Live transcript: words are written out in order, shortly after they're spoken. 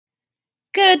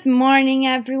Good morning,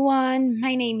 everyone.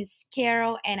 My name is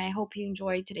Carol, and I hope you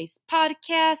enjoyed today's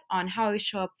podcast on how we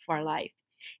show up for life.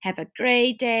 Have a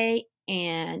great day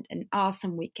and an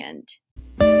awesome weekend.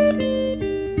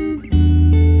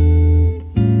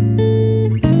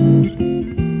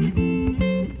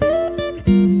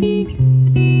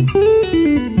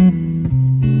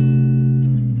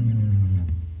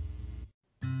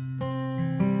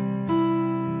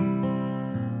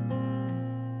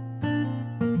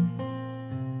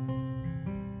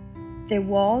 The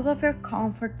walls of your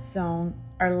comfort zone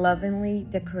are lovingly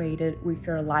decorated with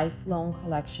your lifelong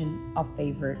collection of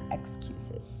favorite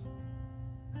excuses.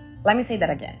 Let me say that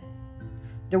again.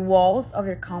 The walls of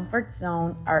your comfort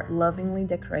zone are lovingly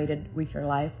decorated with your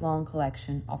lifelong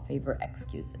collection of favorite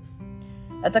excuses.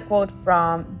 That's a quote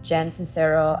from Jen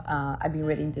Sincero. I've been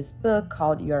reading this book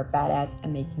called You're Badass at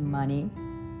Making Money,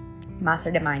 Master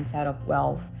the Mindset of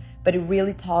Wealth, but it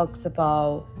really talks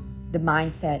about the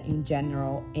mindset in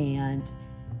general, and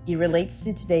it relates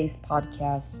to today's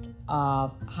podcast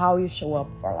of how you show up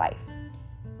for life.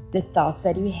 The thoughts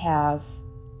that you have,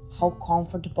 how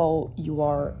comfortable you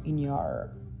are in your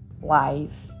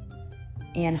life,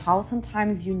 and how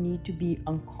sometimes you need to be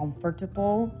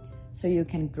uncomfortable so you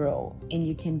can grow and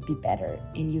you can be better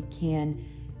and you can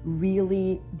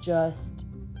really just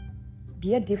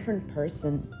be a different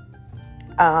person.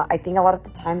 I think a lot of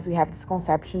the times we have this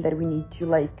conception that we need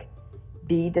to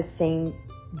be the same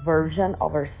version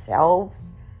of ourselves.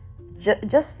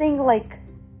 Just think like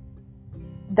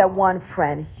that one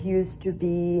friend who used to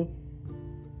be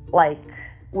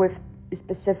with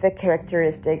specific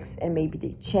characteristics, and maybe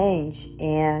they change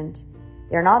and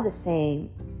they're not the same,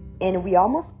 and we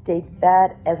almost take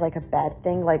that as a bad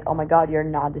thing, oh my god, you're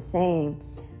not the same.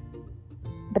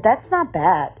 But that's not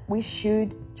bad. We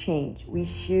should change. We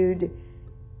should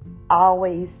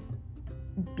always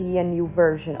be a new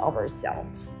version of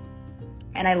ourselves.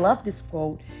 And I love this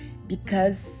quote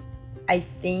because I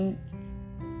think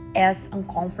as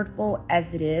uncomfortable as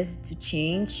it is to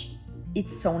change,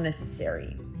 it's so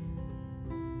necessary.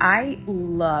 I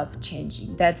love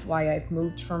changing. That's why I've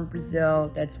moved from Brazil.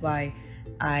 That's why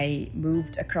I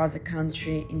moved across the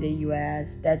country in the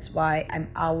US. That's why I'm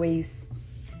always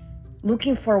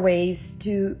looking for ways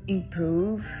to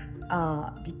improve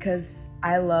because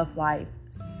I love life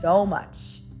so much.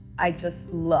 I just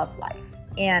love life.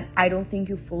 And I don't think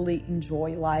you fully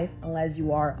enjoy life unless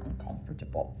you are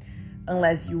uncomfortable,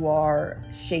 unless you are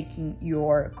shaking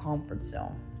your comfort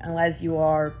zone, unless you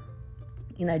are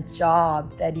in a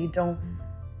job that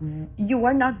you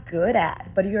are not good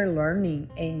at, but you're learning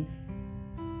and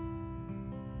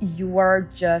you are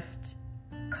just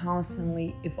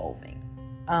constantly evolving.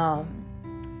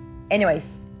 Anyways,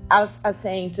 I was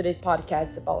saying today's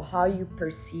podcast about how you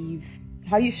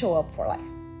show up for life.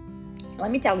 Let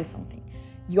me tell you something.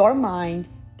 Your mind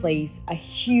plays a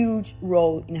huge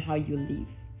role in how you live.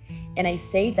 And I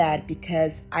say that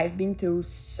because I've been through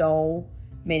so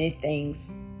many things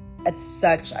at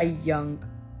such a young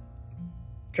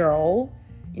girl,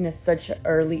 in such an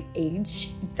early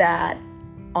age, that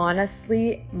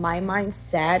honestly, my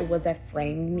mindset was that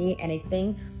framed me. And I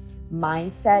think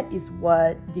mindset is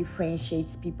what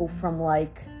differentiates people from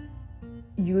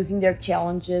using their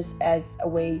challenges as a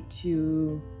way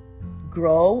to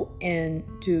grow and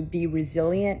to be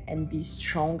resilient and be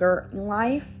stronger in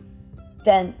life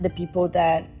than the people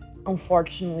that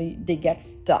unfortunately they get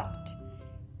stuck.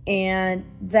 And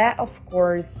that, of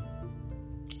course,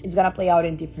 is gonna play out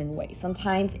in different ways.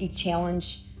 Sometimes a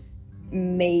challenge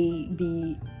may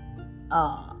be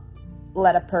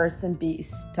let a person be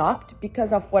stuck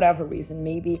because of whatever reason.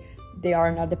 Maybe they are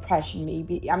in a depression.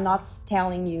 Maybe I'm not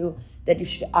telling you that you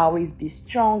should always be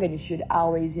strong and you should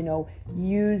always,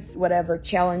 use whatever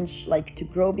challenge to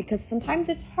grow, because sometimes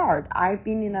it's hard. I've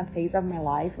been in a phase of my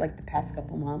life, the past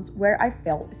couple months, where I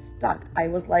felt stuck. I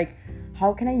was like,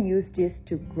 how can I use this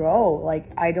to grow?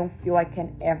 I don't feel I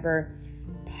can ever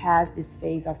pass this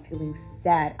phase of feeling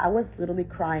sad. I was literally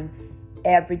crying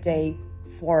every day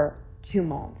for 2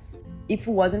 months. If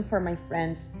it wasn't for my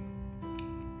friends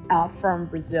from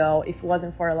Brazil, if it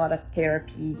wasn't for a lot of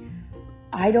therapy,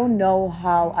 I don't know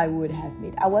how I would have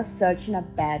made. I was such in a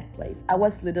bad place. I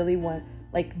was literally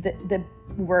the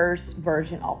worst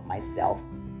version of myself.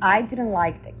 I didn't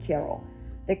like the Carol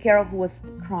who was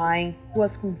crying, who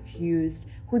was confused,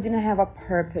 who didn't have a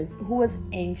purpose, who was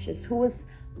anxious, who was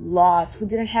lost, who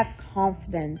didn't have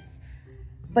confidence.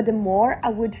 But the more I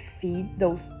would feed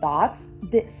those thoughts,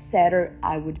 the sadder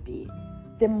I would be.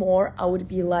 The more I would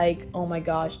be like, oh my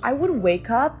gosh, I would wake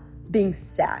up being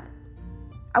sad.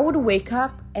 I would wake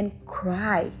up and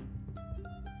cry.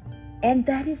 And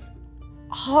that is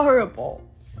horrible.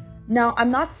 Now,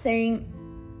 I'm not saying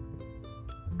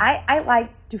I like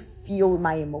to feel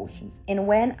my emotions. And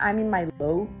when I'm in my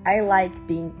low, I like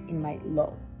being in my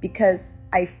low because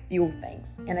I feel things.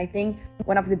 And I think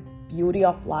one of the beauty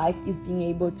of life is being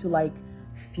able to like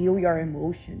feel your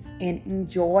emotions and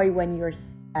enjoy when you're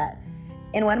sad.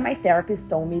 And when my therapist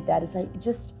told me that, it's like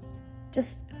just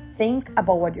think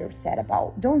about what you're sad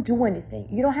about. Don't do anything.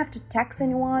 You don't have to text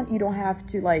anyone. You don't have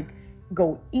to like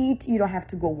go eat. You don't have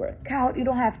to go work out. You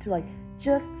don't have to like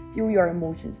just feel your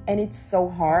emotions. And it's so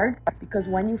hard because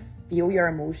when you feel your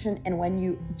emotion and when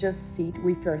you just sit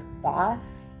with your thought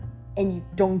and you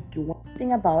don't do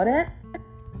anything about it,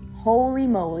 holy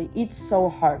moly, it's so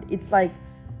hard. It's like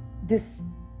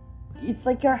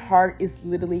your heart is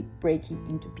literally breaking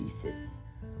into pieces.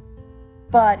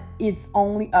 But it's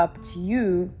only up to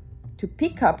you to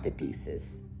pick up the pieces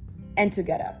and to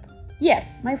get up. Yes,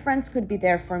 my friends could be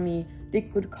there for me. They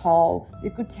could call, they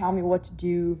could tell me what to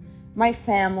do. My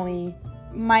family,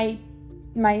 my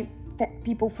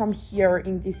people from here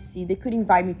in DC, they could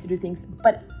invite me to do things.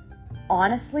 But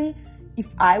honestly, if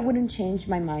I wouldn't change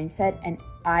my mindset and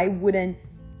I wouldn't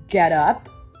get up,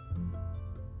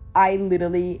 I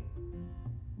literally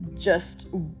just,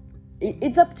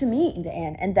 it's up to me in the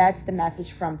end. And that's the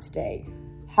message from today.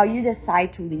 How you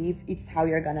decide to leave, it's how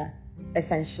you're gonna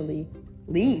essentially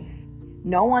leave.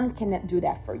 No one can do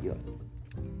that for you.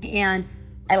 And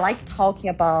I like talking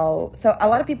about, so a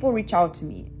lot of people reach out to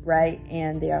me, right?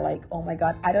 And they are like, oh my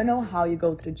God, I don't know how you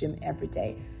go to the gym every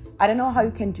day. I don't know how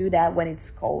you can do that when it's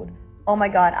cold. Oh my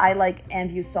God, I like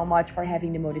envy you so much for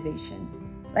having the motivation.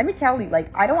 Let me tell you, like,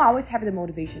 I don't always have the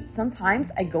motivation.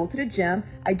 Sometimes I go to the gym,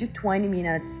 I do 20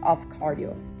 minutes of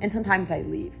cardio, and sometimes I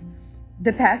leave.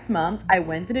 The past months, I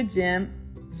went to the gym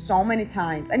so many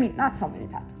times. I mean, not so many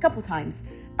times, a couple times.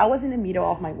 I was in the middle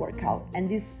of my workout, and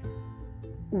this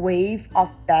wave of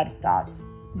bad thoughts,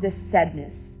 the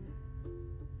sadness,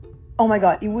 oh my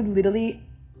God, it would literally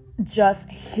just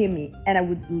hit me, and I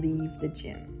would leave the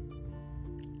gym.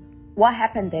 What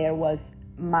happened there was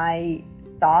my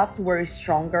thoughts were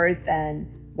stronger than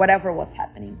whatever was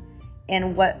happening.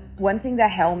 And one thing that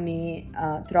helped me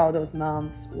throughout those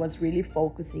months was really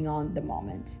focusing on the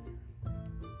moment.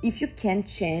 If you can't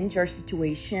change your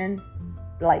situation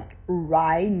like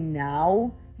right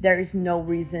now, there is no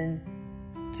reason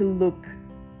to look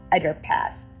at your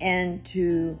past and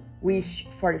to wish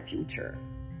for the future.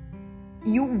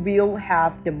 You will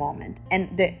have the moment,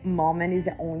 and the moment is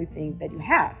the only thing that you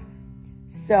have.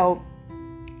 So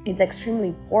it's extremely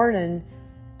important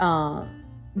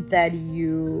that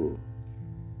you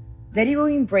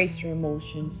embrace your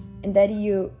emotions and that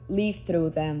you live through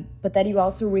them, but that you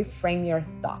also reframe your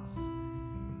thoughts.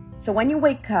 So when you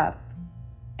wake up,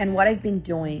 and what I've been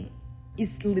doing is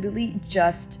literally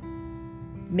just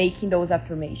making those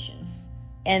affirmations.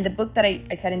 And the book that I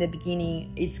said in the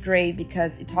beginning, it's great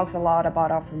because it talks a lot about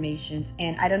affirmations,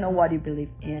 and I don't know what you believe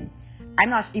in. I'm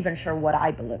not even sure what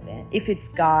I believe in, if it's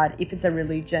God, if it's a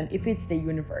religion, if it's the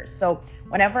universe. So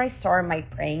whenever I start my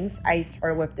prayings, I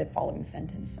start with the following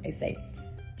sentence. I say,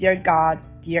 dear God,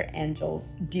 dear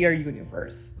angels, dear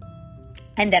universe.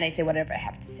 And then I say whatever I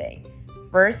have to say.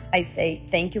 First, I say,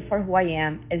 thank you for who I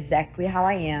am, exactly how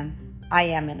I am. I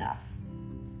am enough.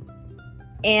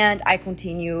 And I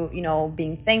continue,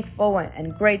 being thankful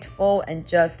and grateful and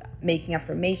just making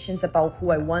affirmations about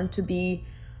who I want to be.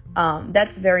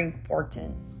 That's very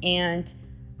important. And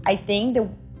I think the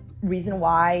reason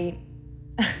why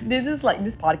this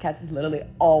podcast is literally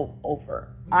all over.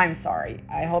 I'm sorry.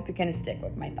 I hope you can stick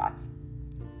with my thoughts.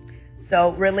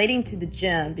 So relating to the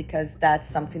gym, because that's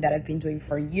something that I've been doing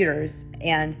for years,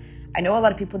 and I know a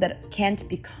lot of people that can't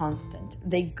be constant.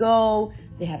 They go,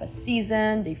 they have a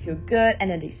season, they feel good, and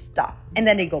then they stop, and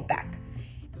then they go back.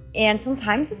 And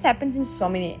sometimes this happens in so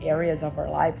many areas of our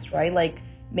lives, right? Like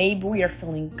maybe we are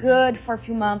feeling good for a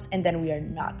few months, and then we are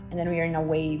not, and then we are in a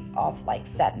wave of like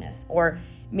sadness. Or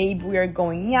maybe we are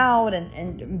going out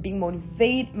and being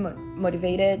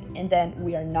motivated, and then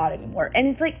we are not anymore.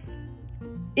 And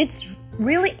it's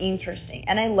really interesting,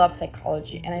 and I love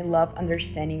psychology, and I love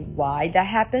understanding why that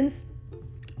happens.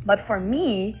 But for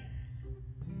me,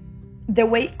 the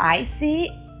way I see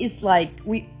it is like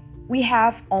we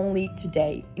have only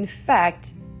today. In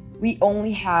fact, we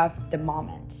only have the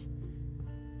moment.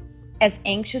 As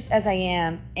anxious as I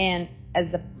am, and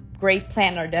as a great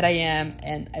planner that I am,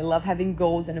 and I love having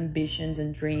goals and ambitions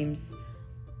and dreams,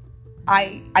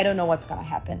 I don't know what's gonna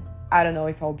happen. I don't know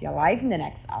if I'll be alive in the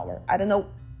next hour. I don't know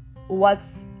what's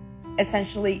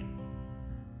essentially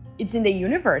it's in the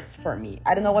universe for me.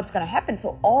 I don't know what's gonna happen.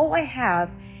 So all I have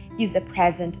is the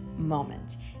present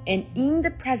moment. And in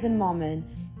the present moment,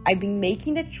 I've been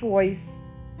making the choice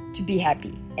to to be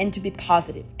happy and to be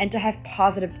positive and to have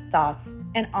positive thoughts.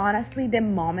 And honestly, the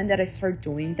moment that I start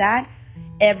doing that,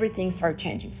 everything started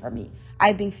changing for me.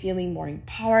 I've been feeling more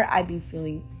empowered. I've been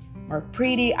feeling more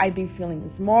pretty. I've been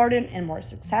feeling smarter and more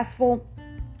successful.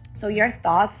 So your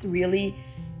thoughts really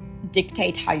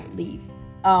dictate how you live.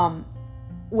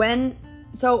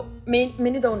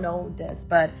 Many don't know this,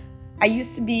 but I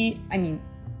used to be,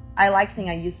 I like saying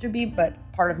I used to be, but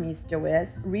part of me still is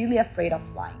really afraid of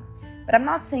flying. But I'm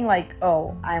not saying like,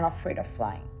 oh, I'm afraid of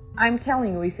flying. I'm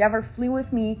telling you, if you ever flew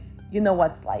with me, you know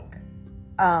what it's like.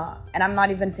 And I'm not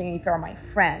even saying if you're my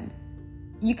friend.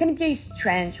 You can be a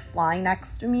strange flying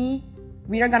next to me.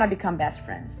 We are going to become best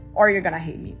friends. Or you're going to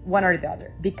hate me, one or the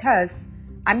other. Because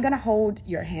I'm going to hold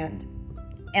your hand.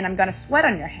 And I'm going to sweat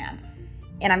on your hand.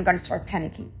 And I'm going to start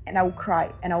panicking. And I will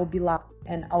cry. And I will be loud.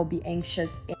 And I will be anxious.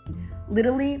 And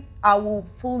literally, I will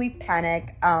fully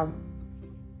panic.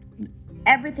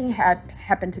 Everything had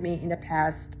happened to me in the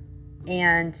past.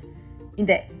 And in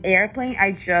the airplane,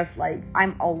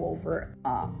 I'm all over.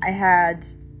 I had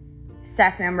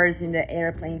staff members in the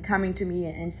airplane coming to me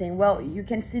and saying, well, you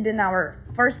can sit in our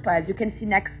first class. You can sit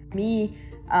next to me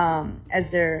as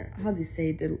their, how do you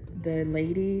say, the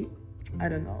lady, I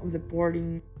don't know, the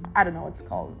boarding, I don't know what it's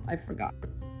called. I forgot.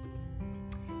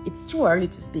 It's too early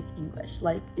to speak English.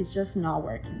 Like, it's just not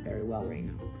working very well right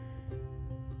now.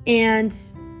 And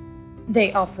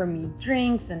they offer me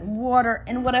drinks and water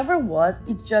and whatever it was,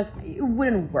 it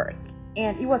wouldn't work.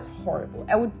 And it was horrible.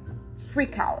 I would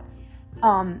freak out.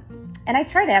 And I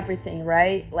tried everything,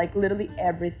 right? Like literally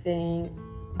everything,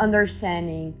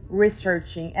 understanding,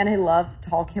 researching, and I love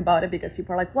talking about it because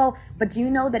people are like, well, but do you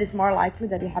know that it's more likely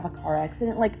that you have a car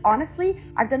accident? Like, honestly,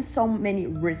 I've done so many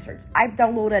research. I've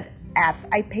downloaded apps.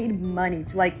 I paid money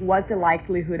to like, what's the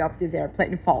likelihood of this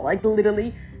airplane fall? Like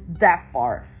literally that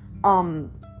far.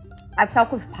 I've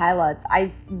talked with pilots.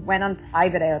 I went on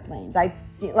private airplanes. I've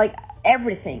seen like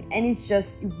everything, and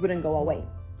it wouldn't go away.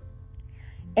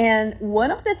 And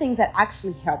one of the things that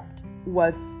actually helped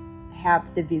was have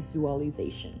the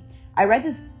visualization. I read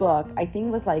this book, I think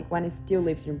it was like when I still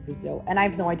lived in Brazil, and I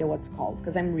have no idea what it's called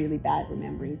because I'm really bad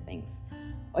remembering things,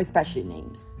 especially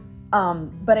names.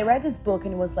 But I read this book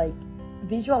and it was like,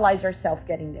 visualize yourself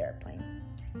getting the airplane.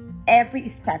 Every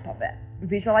step of it.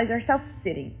 Visualize yourself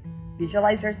sitting.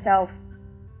 Visualize yourself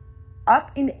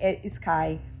up in the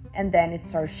sky, and then it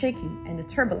starts shaking and the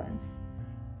turbulence.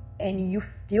 And you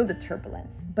feel the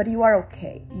turbulence, but you are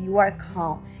okay. You are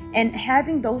calm. And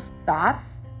having those thoughts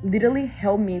literally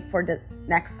helped me for the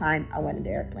next time I went in the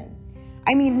airplane.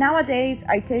 I mean, nowadays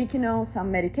I take,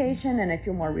 some medication and I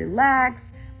feel more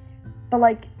relaxed. But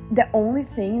like the only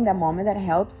thing in that moment that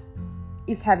helps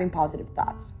is having positive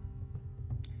thoughts.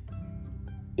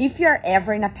 If you're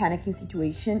ever in a panicking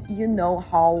situation, you know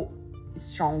how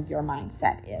strong your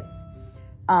mindset is.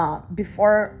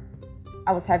 Before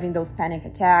I was having those panic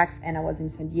attacks and I was in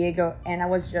San Diego, and I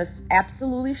was just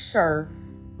absolutely sure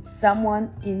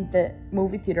someone in the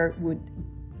movie theater would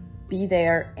be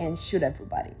there and shoot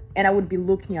everybody. And I would be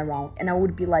looking around and I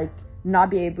would be like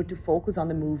not be able to focus on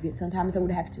the movie. Sometimes I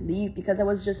would have to leave because I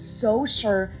was just so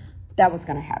sure that was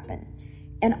going to happen.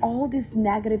 And all these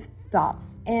negative thoughts,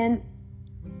 and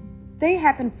they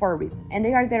happen for a reason, and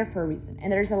they are there for a reason,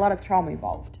 and there's a lot of trauma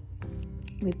involved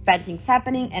with bad things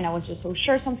happening, and I was just so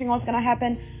sure something was gonna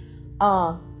happen.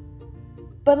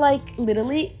 But like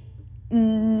literally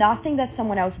nothing that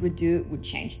someone else would do would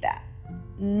change that.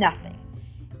 Nothing.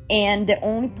 And the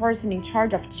only person in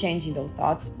charge of changing those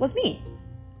thoughts was me.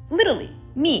 Literally,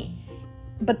 me.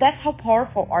 But that's how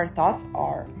powerful our thoughts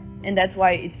are. And that's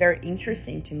why it's very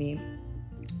interesting to me.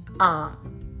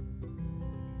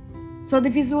 So the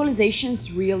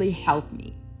visualizations really help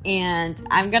me. And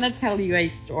I'm going to tell you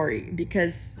a story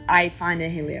because I find it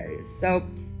hilarious. So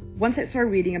once I started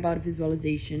reading about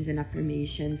visualizations and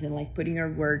affirmations and like putting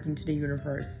your word into the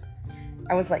universe,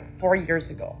 I was like 4 years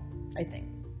ago, I think.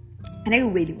 And I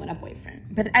really want a boyfriend,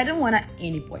 but I don't want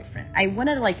any boyfriend. I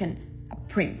wanted like a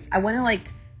prince. I wanted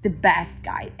like the best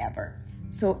guy ever.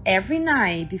 So every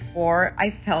night before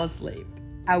I fell asleep,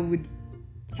 I would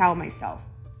tell myself,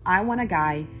 I want a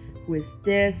guy who is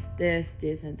this,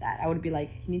 and that. I would be like,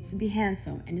 he needs to be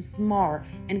handsome and smart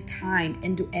and kind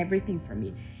and do everything for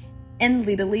me. And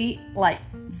literally like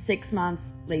 6 months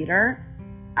later,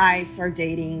 I started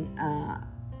dating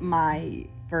my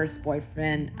first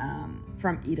boyfriend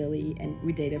from Italy, and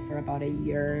we dated for about a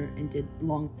year and did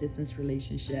long distance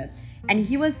relationship. And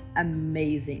he was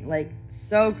amazing, like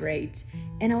so great.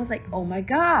 And I was like, oh my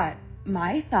God,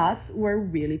 my thoughts were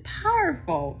really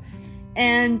powerful.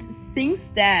 And since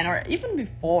then, or even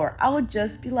before, I would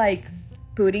just be like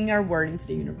putting your word into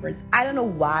the universe. I don't know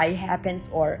why it happens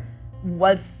or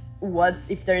what's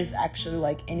if there's actually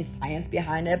like any science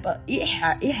behind it, but it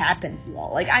happens, you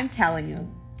all. Like, I'm telling you,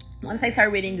 once I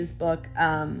started reading this book,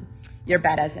 You're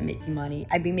Badass at Making Money,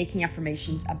 I've been making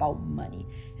affirmations about money,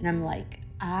 and I'm like,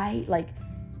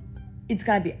 it's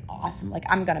gonna be awesome. Like,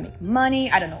 I'm gonna make money.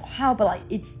 I don't know how, but like,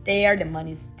 it's there. The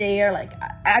money's there. Like,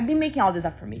 I've been making all these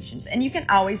affirmations, and you can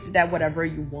always do that whatever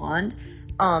you want.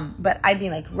 But I've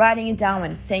been like writing it down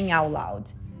and saying out loud.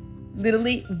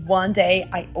 Literally one day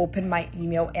I opened my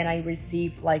email and I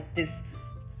received like this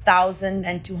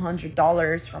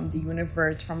 $1,200 from the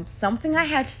universe from something I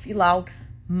had to fill out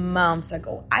months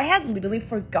ago. I had literally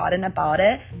forgotten about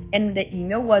it, and the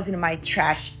email was in my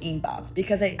trash inbox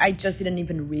because I just didn't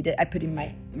even read it. I put it in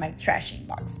my trash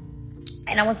inbox,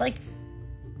 and I was like,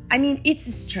 I mean,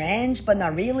 it's strange, but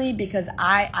not really, because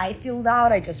I filled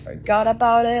out, I just forgot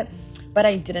about it, but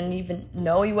I didn't even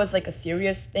know it was like a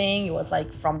serious thing. It was like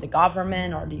from the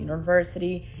government or the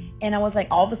university, and I was like,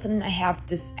 all of a sudden I have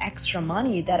this extra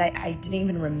money that I didn't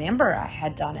even remember I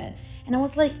had done it. And I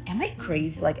was like, am I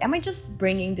crazy? Like, am I just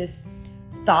bringing this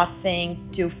thought thing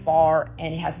too far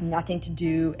and it has nothing to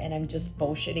do and I'm just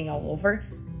bullshitting all over?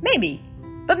 Maybe,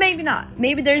 but maybe not.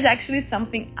 Maybe there's actually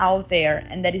something out there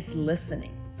and that is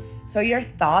listening. So your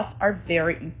thoughts are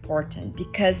very important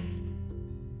because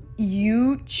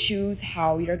you choose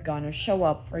how you're gonna show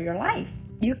up for your life.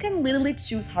 You can literally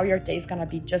choose how your day is gonna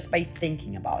be just by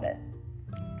thinking about it.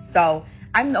 So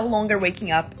I'm no longer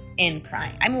waking up and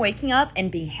crying. I'm waking up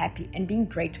and being happy and being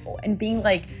grateful and being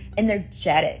like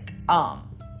energetic.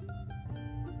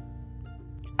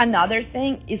 Another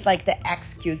thing is like the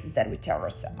excuses that we tell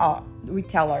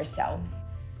ourselves.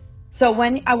 So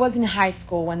when I was in high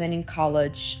school and then in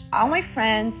college, all my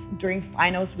friends during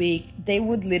finals week, they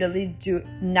would literally do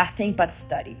nothing but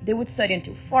study. They would study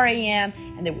until 4 a.m.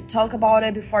 and they would talk about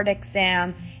it before the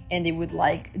exam, and they would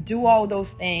like do all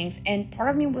those things. And part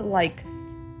of me would like,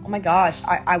 oh my gosh,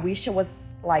 I wish I was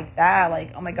like that.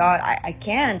 Like, oh my God, I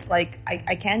can't. Like,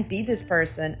 I can't be this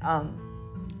person.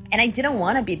 And I didn't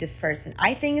want to be this person.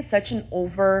 I think it's such an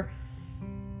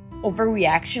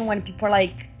overreaction when people are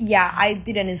like, yeah, I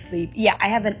didn't sleep. Yeah, I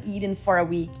haven't eaten for a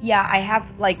week. Yeah,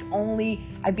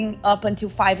 I've been up until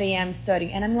 5 a.m.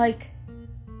 studying. And I'm like,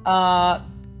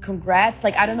 congrats.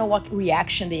 Like, I don't know what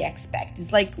reaction they expect.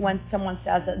 It's like when someone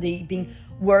says that they've been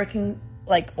working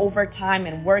like overtime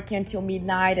and working until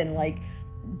midnight and like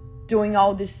doing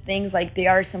all these things like they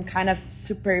are some kind of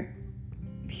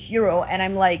superhero, and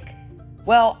I'm like,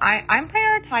 well, I'm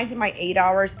prioritizing my 8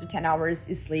 hours to 10 hours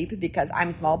sleep because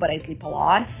I'm small but I sleep a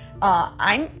lot.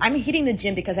 I'm hitting the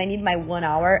gym because I need my 1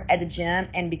 hour at the gym,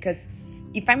 and because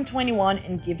if I'm 21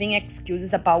 and giving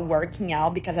excuses about working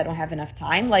out because I don't have enough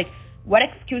time, like, what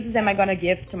excuses am I gonna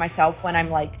give to myself when I'm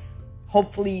like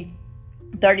hopefully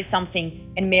 30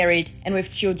 something and married and with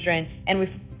children and with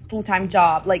full-time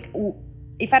job? Like,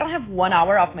 if I don't have 1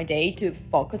 hour of my day to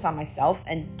focus on myself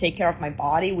and take care of my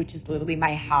body, which is literally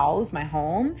my house, my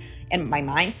home, and my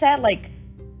mindset, like,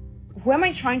 who am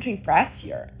I trying to impress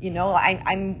here? You know,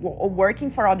 I'm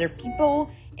working for other people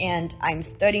and I'm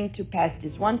studying to pass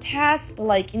this one test, but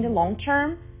like in the long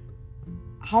term,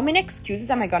 how many excuses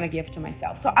am I gonna give to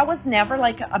myself? So I was never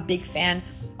like a big fan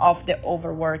of the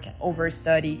overwork and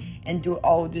overstudy and do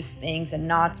all these things and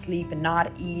not sleep and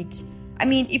not eat. I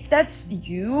mean, if that's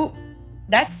you,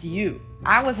 that's you.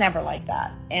 I was never like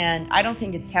that, and I don't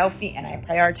think it's healthy, and I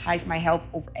prioritize my health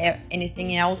over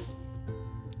anything else.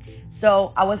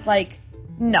 So I was like,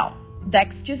 no, the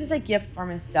excuses I give for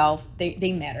myself,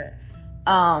 they matter.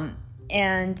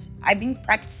 And I've been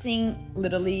practicing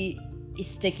literally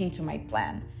sticking to my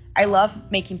plan. I love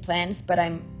making plans, but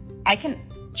I can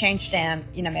change them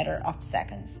in a matter of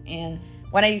seconds. And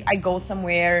when I go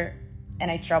somewhere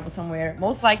and I travel somewhere,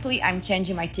 most likely I'm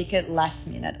changing my ticket last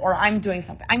minute, or I'm doing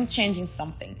something. I'm changing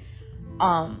something.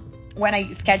 When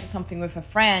I schedule something with a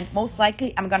friend, most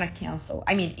likely I'm gonna cancel.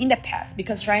 I mean, in the past,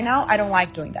 because right now I don't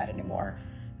like doing that anymore.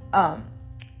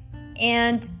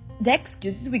 And the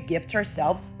excuses we give to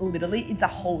ourselves, literally, it's a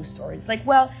whole story. It's like,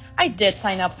 well, I did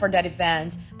sign up for that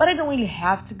event, but I don't really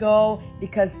have to go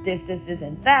because this,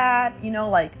 and that. You know,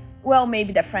 like, well,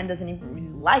 maybe that friend doesn't even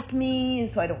really like me,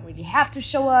 so I don't really have to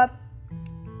show up.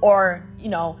 Or, you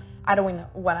know, I don't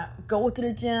want to go to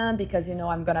the gym because, you know,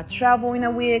 I'm going to travel in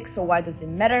a week, so why does it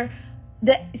matter?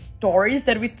 The stories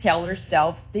that we tell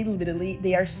ourselves, they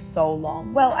are so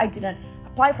long. Well, I didn't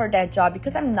apply for that job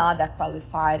because I'm not that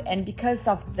qualified, and because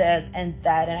of this and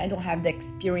that, and I don't have the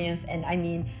experience. And I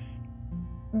mean,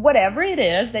 whatever it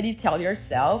is that you tell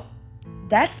yourself,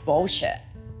 that's bullshit.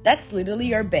 That's literally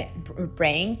your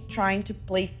brain trying to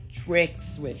play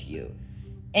tricks with you.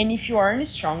 And if you aren't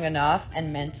strong enough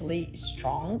and mentally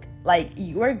strong, like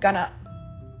you're gonna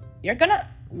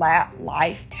let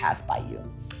life pass by you.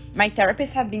 My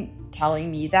therapist have been telling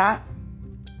me that.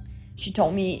 She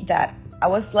told me that I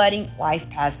was letting life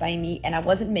pass by me and I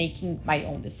wasn't making my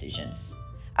own decisions.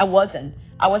 I wasn't.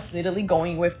 I was literally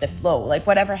going with the flow. Like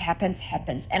whatever happens,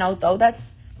 happens. And although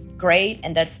that's great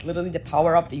and that's literally the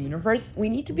power of the universe, we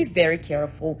need to be very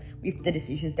careful with the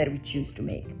decisions that we choose to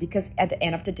make. Because at the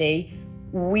end of the day,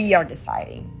 we are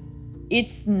deciding.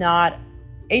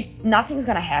 Nothing's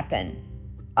gonna happen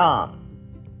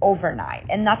overnight.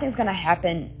 And nothing's gonna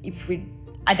happen if we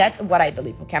that's what I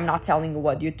believe. Okay, I'm not telling you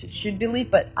what you should believe,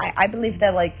 but I believe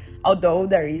that like although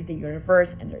there is the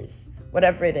universe and there's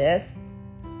whatever it is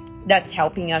that's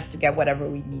helping us to get whatever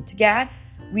we need to get,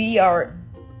 we are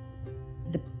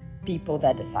the people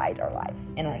that decide our lives.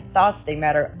 And our thoughts, they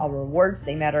matter, our words,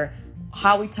 they matter,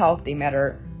 how we talk, they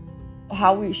matter,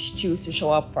 how we choose to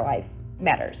show up for life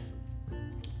matters.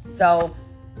 So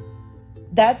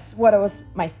that's what was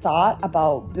my thought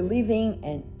about believing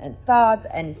and thoughts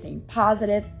and staying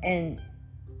positive. And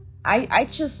I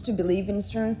choose to believe in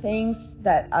certain things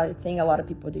that I think a lot of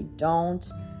people they don't.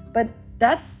 But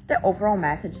that's the overall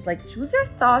message. Like, choose your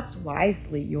thoughts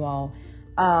wisely, you all.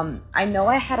 I know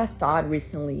I had a thought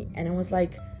recently and I was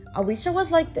like, I wish I was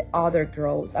like the other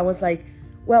girls. I was like,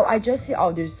 well, I just see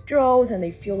all these girls and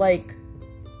they feel like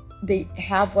they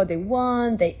have what they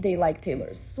want. They like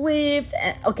Taylor Swift.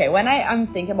 And okay, when I'm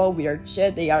thinking about weird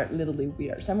shit, they are literally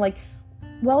weird. So I'm like,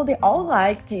 well, they all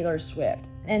like Taylor Swift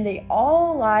and they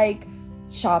all like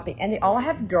shopping and they all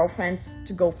have girlfriends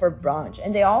to go for brunch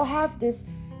and they all have this.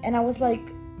 And I was like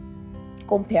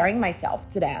comparing myself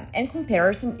to them, and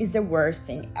comparison is the worst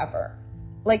thing ever,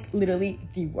 like literally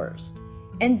the worst.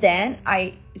 And then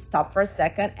I stopped for a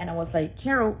second and I was like,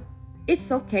 Carol,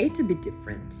 it's okay to be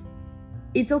different.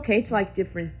 It's okay to like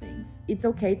different things. It's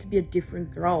okay to be a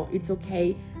different girl. It's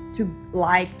okay to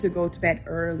like to go to bed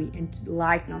early and to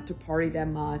like not to party that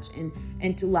much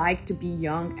and to like to be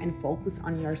young and focus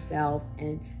on yourself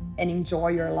and enjoy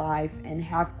your life and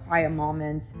have quiet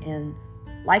moments and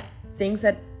like things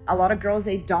that a lot of girls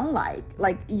they don't like.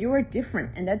 Like, you are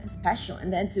different and that's special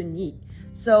and that's unique.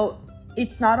 So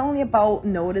it's not only about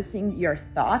noticing your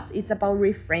thoughts, it's about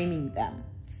reframing them.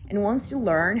 And once you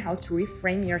learn how to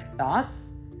reframe your thoughts,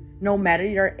 no matter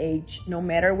your age, no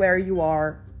matter where you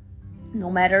are,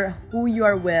 no matter who you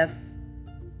are with,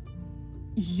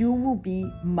 you will be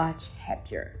much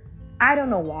happier. I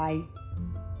don't know why.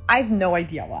 I have no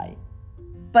idea why.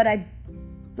 But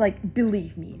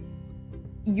believe me,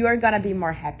 you're gonna be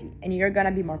more happy and you're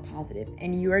gonna be more positive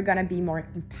and you're gonna be more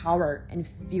empowered and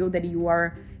feel that you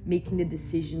are making the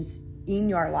decisions in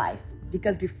your life.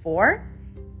 Because before,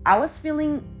 I was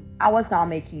feeling I was not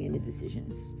making any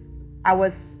decisions. I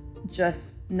was just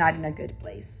not in a good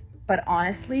place. But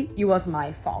honestly, it was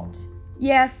my fault.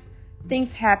 Yes,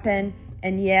 things happen,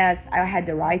 and yes, I had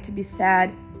the right to be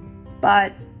sad,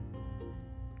 but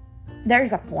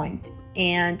there's a point.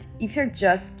 And if you're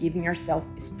just giving yourself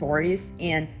stories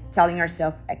and telling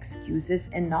yourself excuses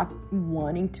and not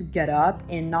wanting to get up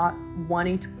and not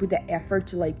wanting to put the effort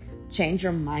to like change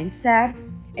your mindset,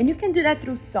 and you can do that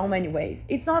through so many ways.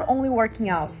 It's not only working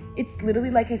out. It's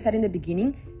literally, like I said in the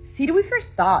beginning, sit with your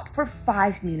thought for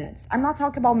 5 minutes. I'm not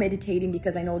talking about meditating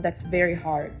because I know that's very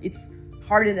hard. It's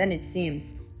harder than it seems.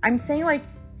 I'm saying like,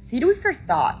 sit with your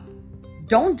thought.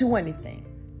 Don't do anything.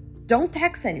 Don't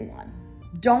text anyone.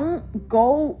 Don't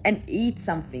go and eat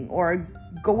something or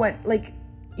go and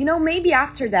maybe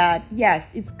after that, yes,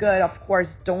 it's good. Of course,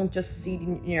 don't just sit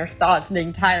in your thoughts the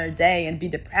entire day and be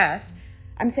depressed.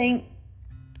 I'm saying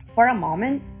for a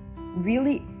moment,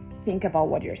 really think about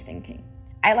what you're thinking.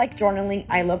 I like journaling.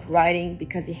 I love writing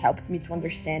because it helps me to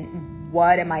understand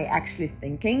what am I actually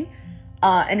thinking.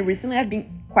 And recently I've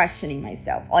been questioning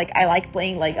myself. Like, I like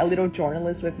playing like a little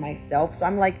journalist with myself. So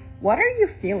I'm like, what are you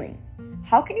feeling?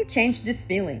 How can you change this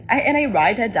feeling? And I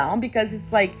write that down because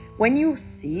it's like when you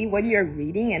see what you're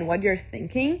reading and what you're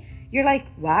thinking, you're like,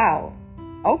 wow,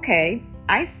 okay,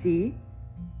 I see.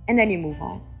 And then you move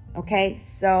on. Okay,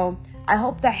 so I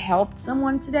hope that helped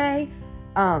someone today.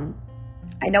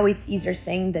 I know it's easier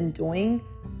saying than doing,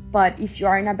 but if you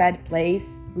are in a bad place,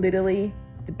 literally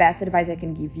the best advice I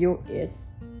can give you is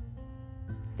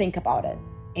think about it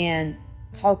and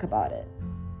talk about it.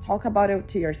 Talk about it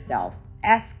to yourself.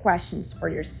 Ask questions for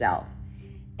yourself.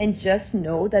 And just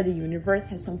know that the universe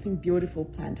has something beautiful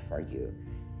planned for you.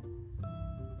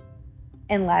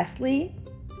 And lastly,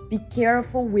 be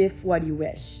careful with what you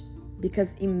wish, because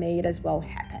it may as well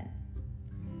happen.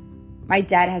 My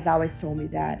dad has always told me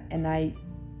that, and I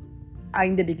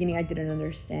in the beginning I didn't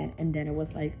understand, and then it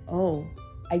was like, oh,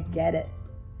 I get it.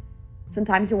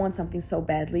 Sometimes you want something so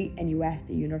badly and you ask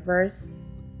the universe.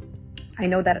 I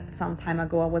know that some time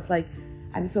ago I was like,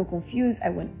 I'm so confused. I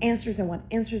want answers.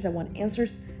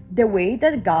 The way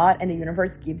that God and the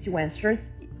universe gives you answers,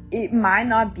 it might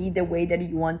not be the way that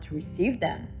you want to receive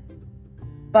them.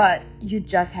 But you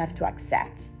just have to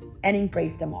accept and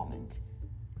embrace the moment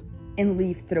and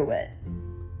live through it.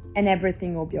 And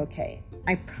everything will be okay.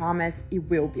 I promise it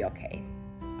will be okay.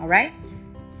 All right?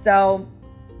 So,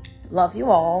 love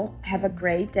you all. Have a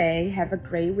great day. Have a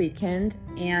great weekend.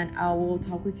 And I will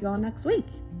talk with you all next week.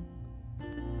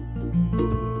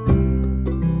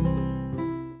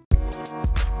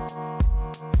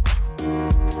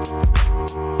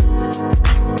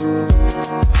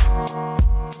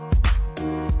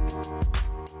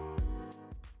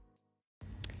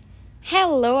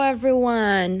 Hello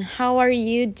everyone, how are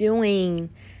you doing?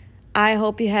 I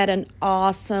hope you had an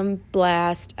awesome,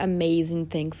 blast, amazing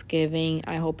Thanksgiving.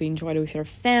 I hope you enjoyed it with your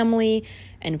family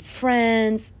and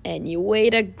friends and you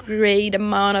ate a great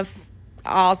amount of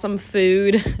awesome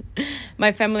food.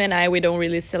 My family and I, we don't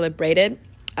really celebrate it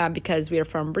because we are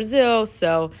from Brazil,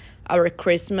 so our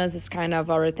Christmas is kind of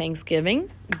our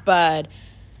Thanksgiving, but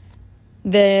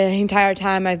the entire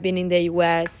time I've been in the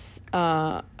U.S.,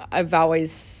 I've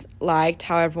always liked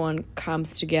how everyone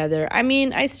comes together. I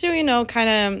mean, I still, kind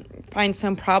of find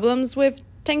some problems with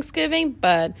Thanksgiving,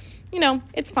 but,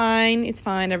 it's fine. It's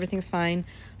fine. Everything's fine.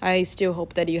 I still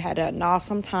hope that you had an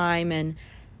awesome time. And,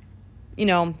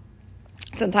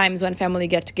 sometimes when family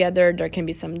get together, there can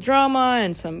be some drama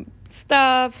and some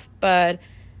stuff, but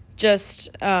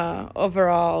just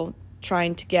overall,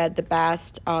 trying to get the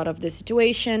best out of the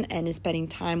situation and spending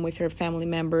time with your family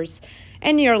members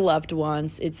and your loved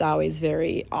ones. It's always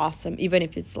very awesome, even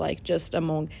if it's like just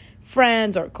among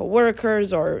friends or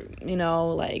coworkers or,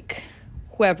 like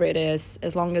whoever it is,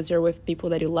 as long as you're with people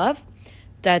that you love,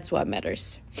 that's what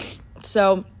matters.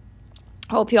 So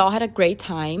hope you all had a great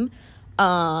time.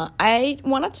 I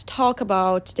wanted to talk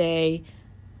about today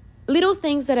little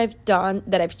things that I've done,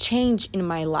 that I've changed in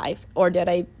my life or that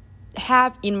I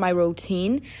have in my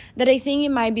routine that I think it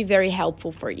might be very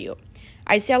helpful for you.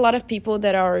 I see a lot of people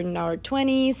that are in our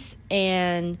 20s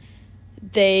and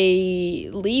they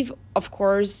live, of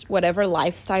course, whatever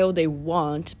lifestyle they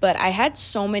want. But I had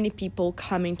so many people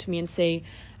coming to me and say,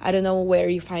 I don't know where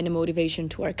you find the motivation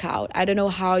to work out. I don't know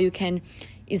how you can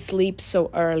sleep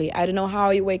so early. I don't know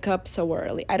how you wake up so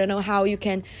early. I don't know how you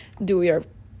can do your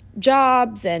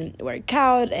jobs and work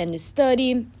out and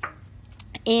study.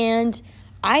 And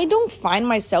I don't find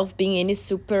myself being any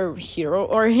superhero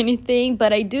or anything,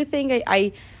 but I do think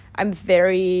I'm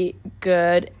very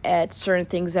good at certain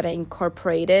things that I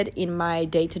incorporated in my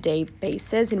day-to-day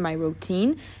basis, in my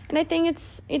routine, and I think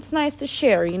it's nice to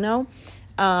share,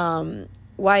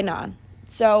 why not?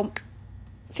 So,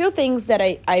 a few things that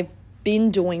I've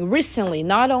been doing recently,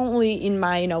 not only in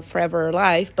my, forever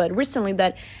life, but recently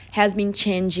that has been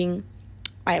changing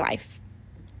my life.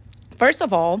 First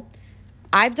of all,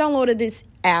 I've downloaded this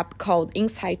app called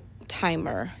Insight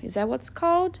Timer. Is that what's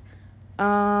called?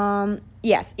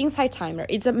 Yes, Insight Timer.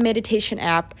 It's a meditation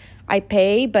app. I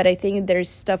pay, but I think there's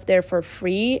stuff there for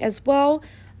free as well.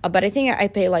 But I think I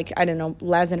pay less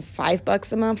than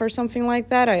 $5 a month or something like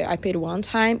that. I paid one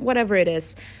time, whatever it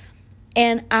is.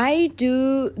 And I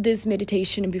do this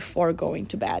meditation before going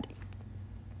to bed.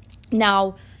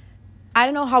 Now, I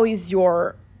don't know how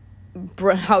your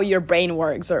brain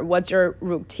works or what's your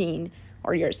routine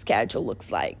or your schedule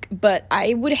looks like. But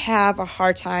I would have a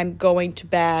hard time going to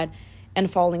bed and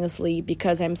falling asleep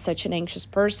because I'm such an anxious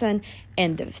person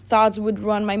and the thoughts would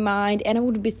run my mind and I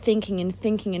would be thinking.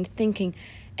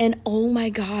 And oh my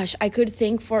gosh, I could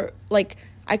think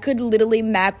I could literally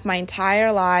map my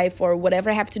entire life or whatever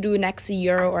I have to do next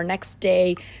year or next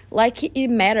day. It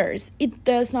matters. It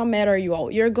does not matter, you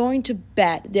all. You're going to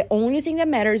bed. The only thing that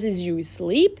matters is you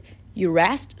sleep, you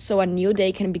rest, so a new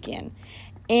day can begin.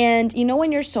 And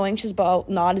when you're so anxious about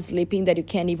not sleeping that you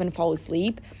can't even fall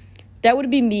asleep, that would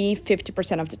be me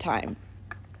 50% of the time.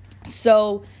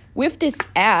 So with this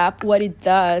app, what it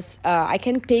does, I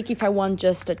can pick if I want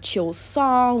just a chill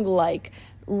song like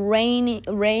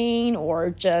rain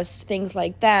or just things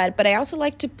like that. But I also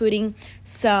like to put in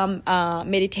some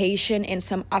meditation and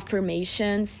some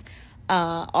affirmations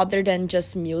other than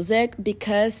just music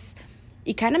because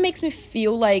it kind of makes me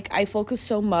feel like I focus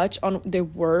so much on the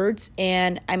words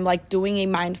and I'm doing a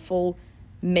mindful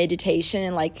meditation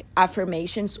and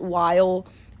affirmations while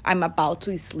I'm about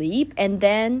to sleep. And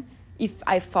then if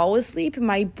I fall asleep,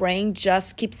 my brain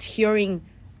just keeps hearing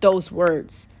those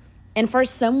words. And for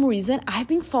some reason, I've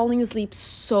been falling asleep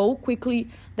so quickly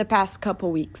the past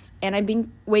couple weeks. And I've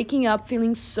been waking up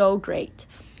feeling so great.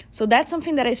 So that's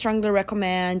something that I strongly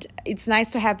recommend. It's nice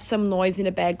to have some noise in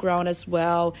the background as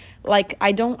well. Like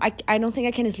I don't think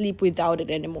I can sleep without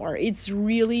it anymore. It's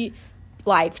really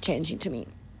life-changing to me.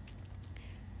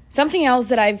 Something else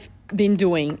that I've been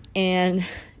doing, and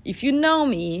if you know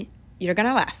me, you're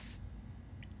gonna laugh.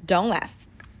 Don't laugh.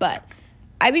 But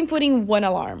I've been putting one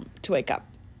alarm to wake up.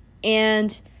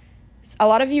 And a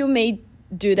lot of you may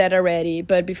do that already,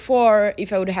 but before,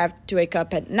 if I would have to wake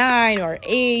up at 9 or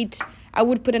 8, I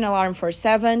would put an alarm for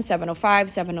 7, 7:05,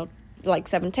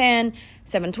 7:10,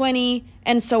 7:20,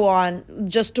 and so on,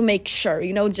 just to make sure,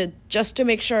 just to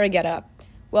make sure I get up.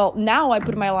 Well, now I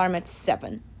put my alarm at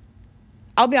 7.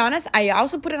 I'll be honest, I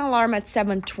also put an alarm at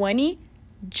 7:20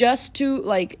 just to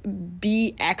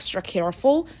be extra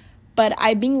careful, but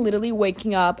I've been literally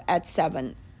waking up at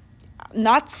 7.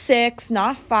 Not 6,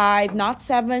 not 5, not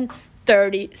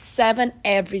 7:30, 7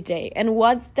 every day. And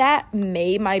what that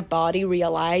made my body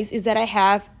realize is that I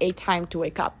have a time to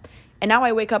wake up. And now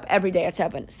I wake up every day at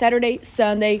 7. Saturday,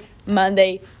 Sunday,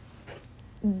 Monday,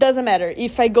 doesn't matter.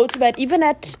 If I go to bed even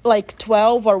at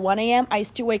 12 or 1 a.m., I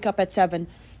still wake up at 7.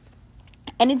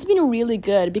 And it's been really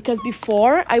good because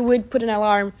before I would put an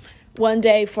alarm one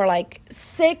day for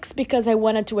 6 because I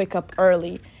wanted to wake up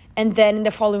early. And then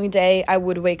the following day I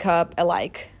would wake up at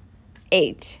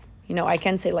 8. I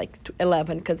can't say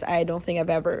 11 because I don't think I've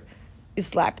ever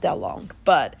slept that long.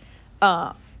 But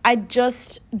I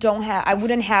just I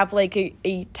wouldn't have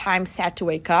a time set to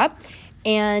wake up.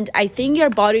 And I think your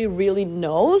body really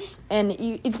knows. And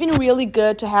it's been really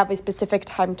good to have a specific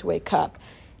time to wake up.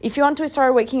 If you want to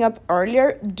start waking up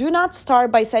earlier, do not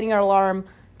start by setting your alarm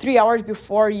 3 hours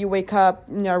before you wake up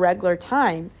in your regular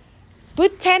time.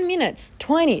 Put 10 minutes,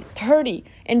 20, 30,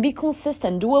 and be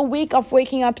consistent. Do a week of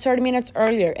waking up 30 minutes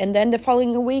earlier, and then the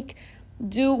following week,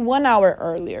 do 1 hour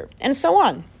earlier, and so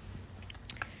on.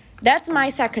 That's my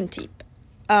second tip.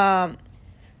 The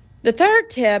third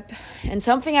tip, and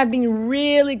something I've been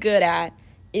really good at,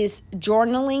 is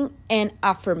journaling and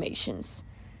affirmations.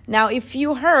 Now, if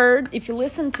you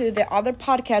listened to the other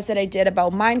podcast that I did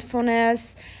about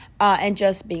mindfulness, and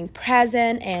just being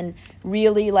present and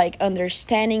really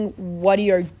understanding what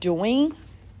you're doing,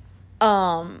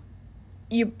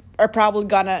 you are probably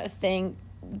gonna think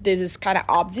this is kind of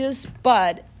obvious,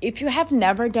 but if you have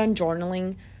never done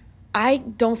journaling, I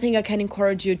don't think I can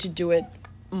encourage you to do it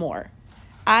more.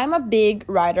 I'm a big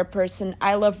writer person.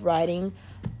 I love writing,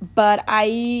 but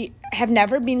I have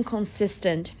never been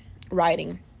consistent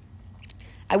writing.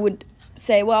 I would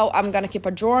say, well, I'm going to keep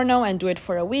a journal and do it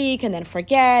for a week and then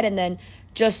forget and then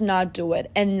just not do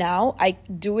it. And now I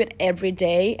do it every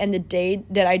day. And the day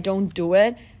that I don't do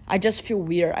it, I just feel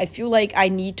weird. I feel like I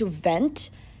need to vent.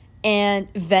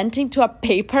 And venting to a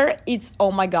paper,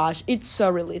 oh my gosh, it's so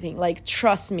relieving.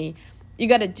 Trust me, you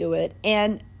got to do it.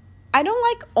 And I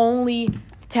don't only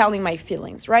telling my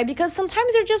feelings, right? Because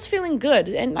sometimes you're just feeling good.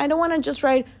 And I don't want to just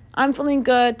write, I'm feeling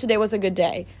good, today was a good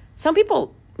day. Some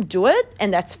people do it,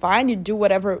 and that's fine. You do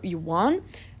whatever you want.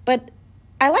 But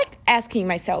I like asking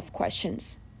myself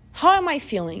questions. How am I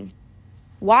feeling?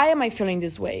 Why am I feeling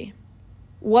this way?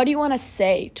 What do you want to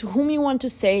say? To whom you want to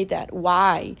say that?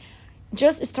 Why?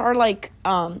 Just start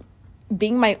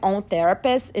being my own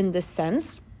therapist in this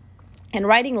sense and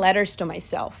writing letters to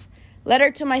myself.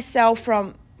 Letter to myself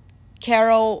from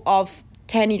Carol of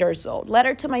 10 years old.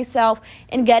 Letter to myself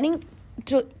and getting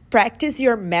to practice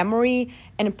your memory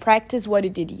and practice what you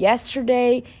did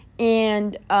yesterday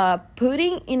and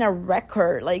putting in a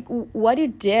record what you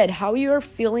did, how you're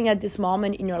feeling at this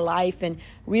moment in your life and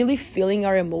really feeling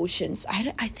your emotions.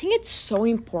 I think it's so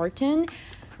important.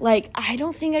 I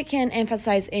don't think I can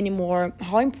emphasize anymore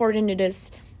how important it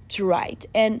is to write.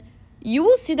 And you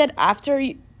will see that after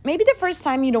maybe the first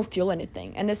time you don't feel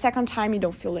anything and the second time you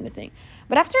don't feel anything.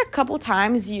 But after a couple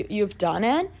times you've done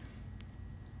it,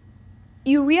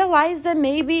 you realize that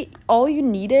maybe all you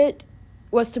needed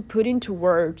was to put into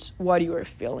words what you were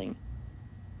feeling.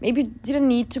 Maybe you didn't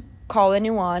need to call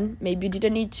anyone. Maybe you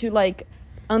didn't need to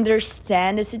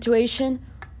understand the situation.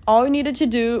 All you needed to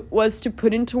do was to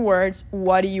put into words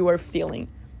what you were feeling.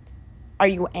 Are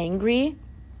you angry?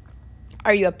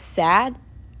 Are you upset?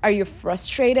 Are you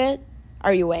frustrated?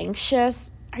 Are you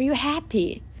anxious? Are you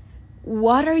happy?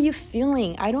 What are you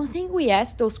feeling? I don't think we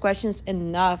ask those questions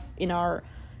enough in our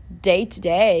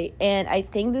day-to-day, and I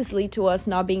think this leads to us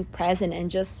not being present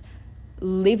and just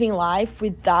living life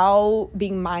without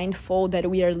being mindful that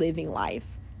we are living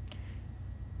life.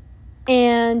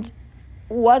 And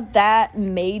what that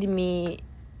made me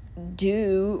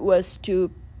do was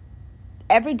to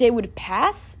every day would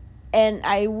pass and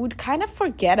I would kind of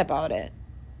forget about it.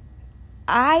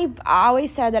 I've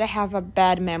always said that I have a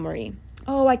bad memory.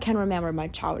 oh, I can't remember my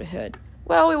childhood.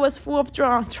 Well, it was full of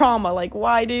trauma. Like,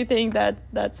 why do you think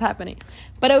that's happening?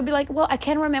 But I would be like, well, I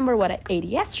can't remember what I ate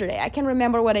yesterday. I can't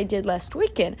remember what I did last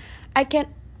weekend.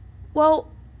 Well,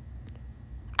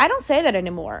 I don't say that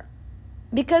anymore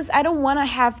because I don't want to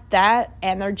have that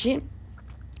energy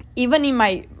even in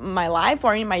my life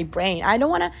or in my brain. I don't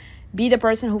want to be the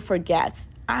person who forgets.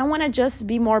 I want to just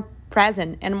be more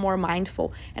present and more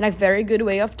mindful. And a very good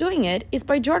way of doing it is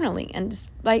by journaling and just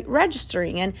like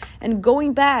registering and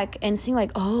going back and seeing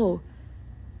like, oh,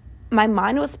 my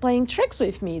mind was playing tricks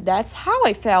with me. That's how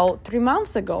I felt 3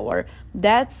 months ago, or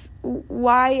that's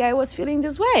why I was feeling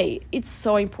this way. It's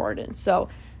so important. So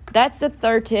that's the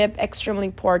third tip, extremely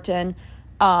important.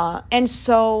 And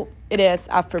so it is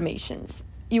affirmations.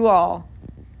 You all,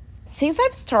 since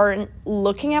I've started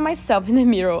looking at myself in the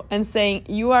mirror and saying,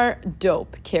 you are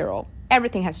dope, Carol,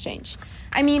 everything has changed.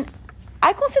 I mean,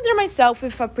 I consider myself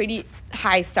with a pretty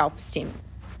high self-esteem.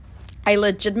 I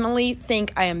legitimately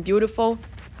think I am beautiful.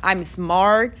 I'm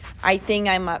smart. I think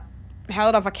I'm a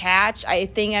hell of a catch. I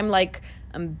think I'm like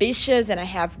ambitious and I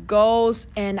have goals.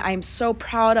 And I'm so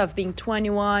proud of being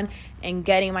 21 and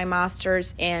getting my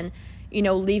master's and,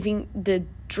 living the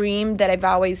dream that I've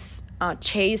always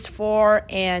chased for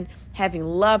and having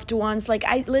loved ones. Like,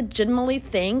 I legitimately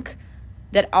think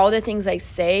that all the things I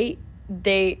say,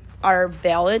 they are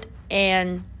valid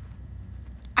and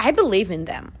I believe in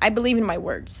them. I believe in my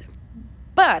words.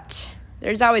 But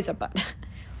there's always a but.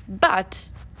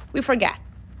 But we forget.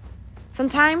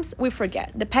 Sometimes we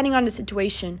forget, depending on the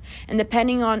situation and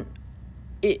depending on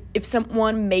if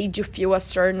someone made you feel a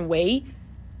certain way,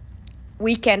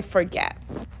 we can forget.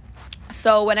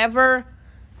 So whenever,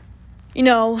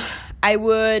 I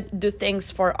would do things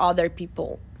for other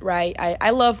people, right? I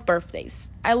love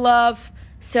birthdays. I love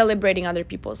celebrating other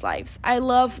people's lives. I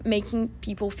love making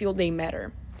people feel they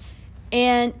matter.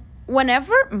 And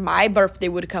whenever my birthday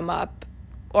would come up,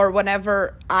 or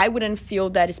whenever I wouldn't feel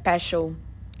that special,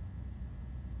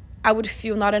 I would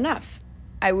feel not enough.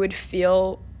 I would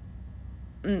feel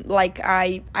like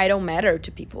I don't matter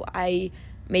to people.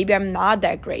 Maybe I'm not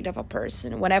that great of a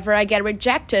person. Whenever I get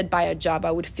rejected by a job,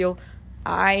 I would feel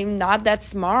I'm not that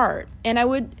smart. And I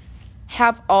would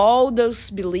have all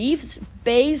those beliefs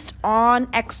based on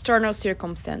external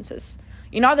circumstances.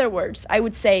 In other words, I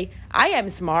would say I am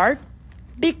smart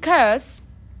because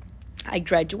I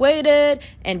graduated,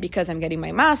 and because I'm getting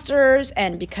my master's,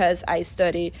 and because I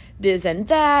study this and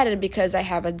that, and because I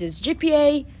have this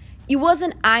GPA. It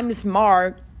wasn't I'm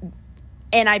smart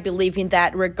and I believe in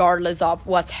that regardless of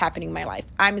what's happening in my life.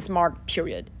 I'm smart,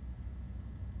 period.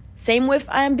 Same with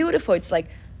I am beautiful. It's like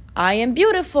I am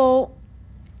beautiful,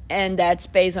 and that's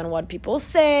based on what people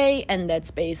say, and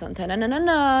that's based on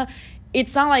ta-na-na-na-na.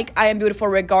 It's not like I am beautiful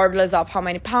regardless of how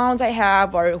many pounds I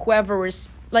have or whoever is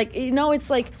like, it's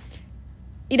like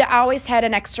it always had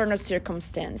an external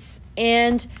circumstance.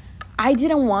 And I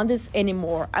didn't want this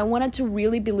anymore. I wanted to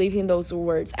really believe in those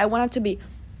words. I wanted to be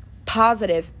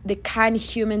positive, the kind of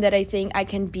human that I think I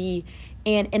can be,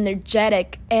 and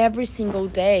energetic every single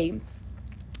day.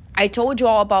 I told you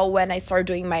all about when I started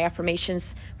doing my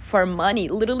affirmations for money.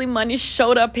 Literally, money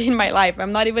showed up in my life.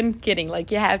 I'm not even kidding. Like,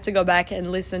 you have to go back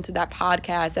and listen to that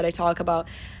podcast that I talk about.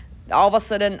 All of a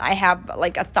sudden, I have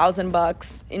like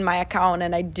 $1,000 in my account,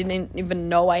 and I didn't even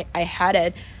know I had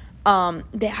it.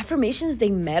 The affirmations, they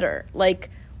matter. Like,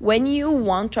 when you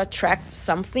want to attract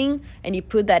something and you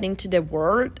put that into the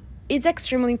world, it's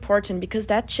extremely important because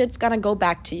that shit's gonna go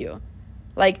back to you.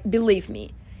 Like, believe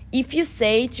me. If you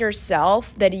say to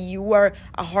yourself that you are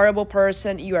a horrible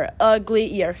person, you are ugly,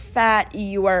 you are fat,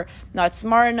 you are not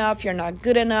smart enough, you're not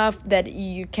good enough, that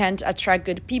you can't attract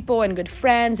good people and good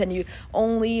friends, and you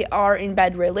only are in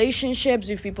bad relationships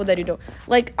with people that you don't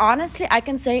like, honestly, I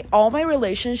can say all my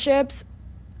relationships,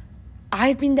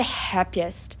 I've been the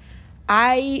happiest.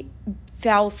 I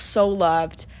felt so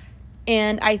loved.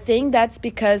 And I think that's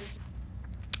because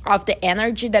of the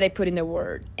energy that I put in the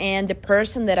word and the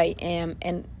person that I am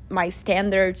and my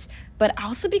standards, but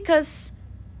also because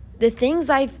the things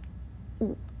I've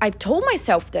told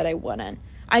myself that I wanted.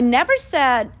 I never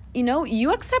said,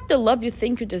 you accept the love you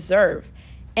think you deserve.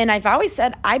 And I've always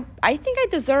said, I think I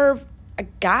deserve a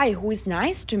guy who is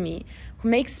nice to me, who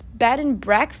makes bed and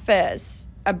breakfast,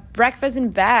 a breakfast in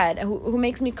bed, who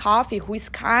makes me coffee, who is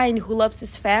kind, who loves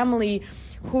his family,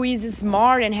 who is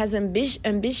smart and has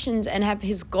ambitions and have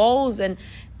his goals and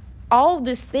all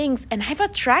these things. And I've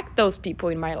attracted those people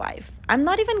in my life. I'm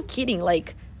not even kidding.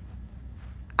 Like,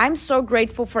 I'm so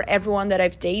grateful for everyone that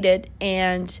I've dated.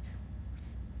 And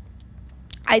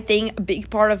I think a big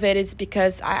part of it is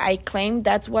because I claimed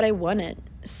that's what I wanted.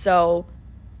 So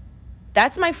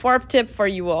That's my fourth tip for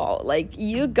you all. Like,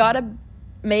 you gotta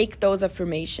make those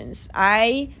affirmations.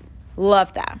 I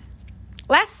love that.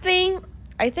 Last thing,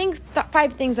 I think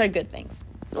 5 things are good things.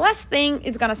 The last thing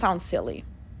is gonna sound silly,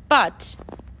 but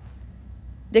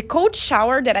the cold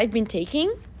shower that I've been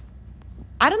taking,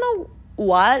 I don't know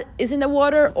what is in the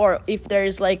water or if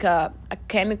there's like a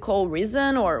chemical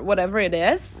reason or whatever it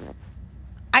is.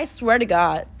 I swear to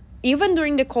God, even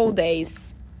during the cold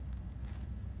days,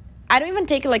 I don't even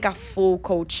take like a full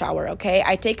cold shower, okay?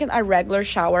 I take a regular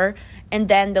shower, and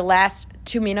then the last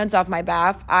 2 minutes of my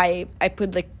bath, I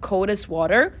put like coldest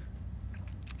water,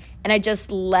 and I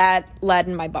just let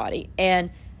in my body.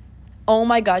 And oh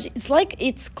my gosh, it's like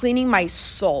it's cleaning my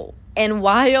soul. And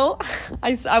while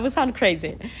I will sound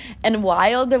crazy, and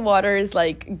while the water is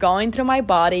like going through my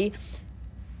body,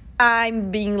 I'm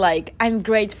being like, I'm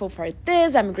grateful for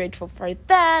this, I'm grateful for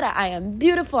that, I am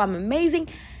beautiful, I'm amazing.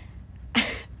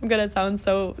 I'm gonna sound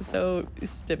so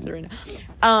stupid right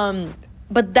now.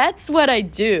 But that's what I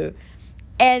do.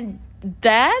 And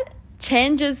that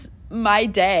changes my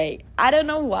day. I don't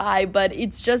know why, but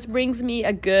it just brings me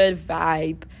a good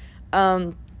vibe.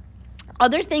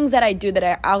 Other things that I do that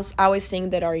I always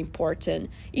think that are important.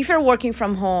 If you're working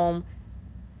from home,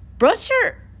 brush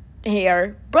your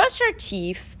hair, brush your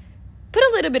teeth, put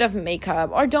a little bit of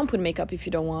makeup, or don't put makeup if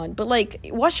you don't want, but like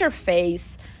wash your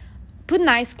face, put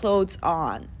nice clothes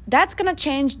on. That's gonna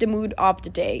change the mood of the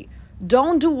day.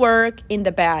 Don't do work in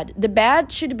the bed. The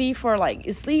bed should be for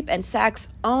like sleep and sex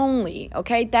only,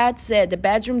 okay? That's it. The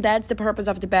bedroom, that's the purpose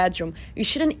of the bedroom. You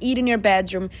shouldn't eat in your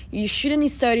bedroom. You shouldn't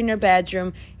study in your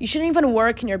bedroom. You shouldn't even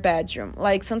work in your bedroom.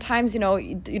 Like sometimes, you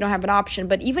don't have an option.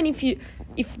 But even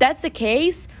if that's the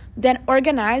case, then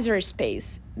organize your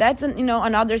space. That's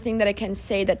another thing that I can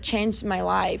say that changed my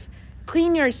life.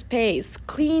 Clean your space,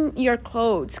 clean your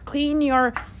clothes, clean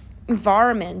your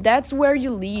environment. That's where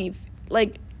you live.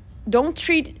 Like, don't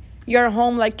treat your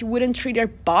home like you wouldn't treat your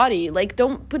body. Like,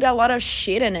 don't put a lot of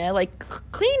shit in it. Like,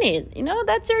 clean it.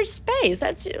 That's your space.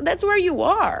 That's where you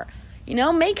are.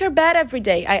 Make your bed every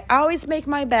day. I always make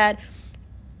my bed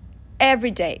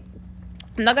every day.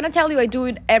 I'm not gonna tell you I do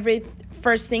it every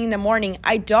first thing in the morning.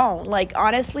 I don't. Like,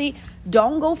 honestly,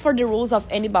 don't go for the rules of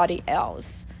anybody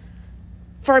else.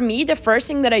 For me, the first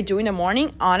thing that I do in the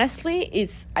morning, honestly,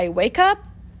 is I wake up,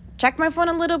 check my phone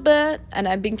a little bit, and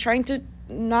I've been trying to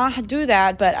not do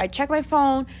that, but I check my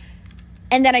phone,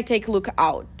 and then I take a look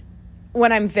out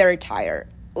when I'm very tired.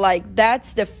 Like,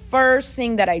 that's the first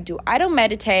thing that I do. I don't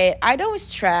meditate, I don't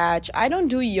stretch, I don't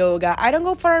do yoga, I don't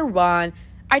go for a run.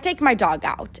 I take my dog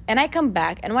out, and I come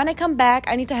back, and when I come back,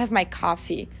 I need to have my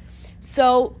coffee.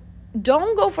 So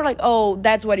don't go for like, oh,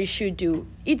 that's what you should do.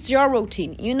 It's your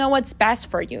routine. You know what's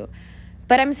best for you.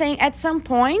 But I'm saying at some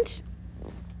point,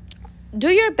 do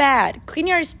your bed, clean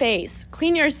your space,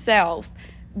 clean yourself,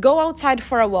 go outside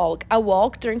for a walk. A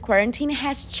walk during quarantine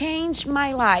has changed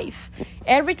my life.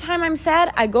 Every time I'm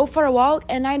sad, I go for a walk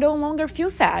and I no longer feel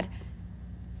sad.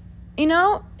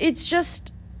 It's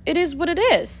just, it is what it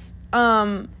is.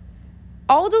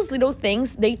 All those little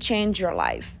things, they change your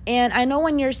life. And I know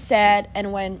when you're sad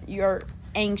and when you're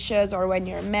anxious or when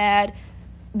you're mad,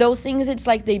 those things, it's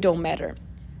like they don't matter.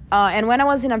 And when I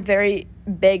was in a very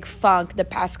big funk the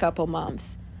past couple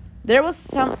months, there was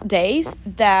some days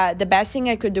that the best thing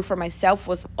I could do for myself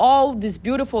was all these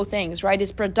beautiful things, right?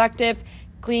 It's productive,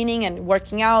 cleaning and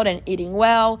working out and eating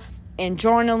well and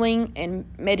journaling and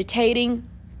meditating.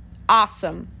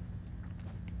 Awesome.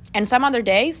 And some other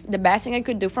days, the best thing I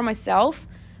could do for myself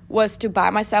was to buy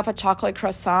myself a chocolate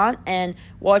croissant and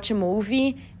watch a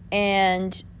movie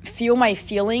and feel my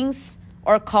feelings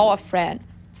or call a friend.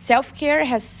 Self-care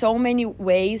has so many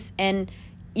ways, and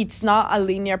it's not a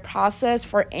linear process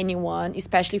for anyone,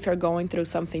 especially if you're going through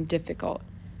something difficult.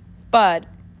 But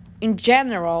in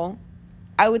general,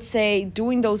 I would say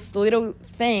doing those little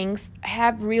things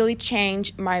have really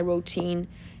changed my routine,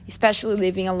 especially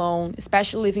living alone,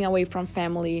 especially living away from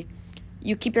family.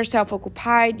 You keep yourself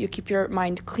occupied, you keep your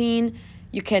mind clean,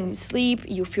 you can sleep,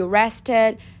 you feel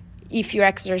rested. If you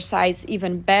exercise,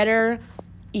 even better.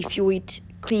 If you eat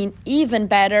clean, even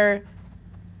better.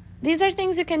 These are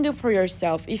things you can do for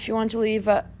yourself if you want to live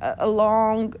a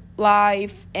long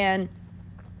life and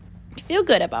feel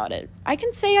good about it. I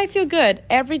can say I feel good.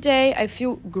 Every day I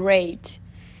feel great.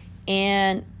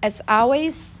 And as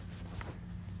always,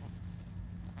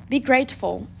 be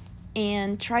grateful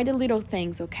and try the little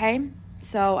things, okay?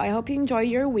 So I hope you enjoy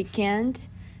your weekend.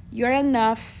 You're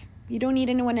enough. You don't need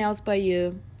anyone else but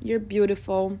you. You're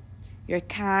beautiful. You're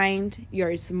kind.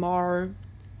 You're smart.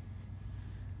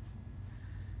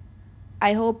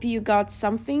 I hope you got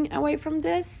something away from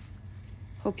this.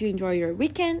 Hope you enjoy your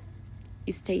weekend.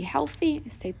 stay healthy,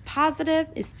 stay positive,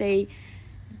 stay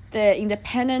the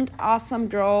independent, awesome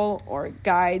girl or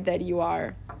guy that you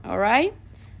are. All right?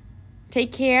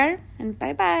 Take care and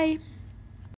bye-bye.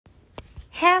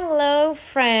 Hello,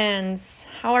 friends.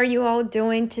 How are you all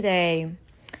doing today?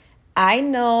 I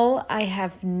know I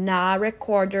have not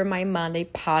recorded my Monday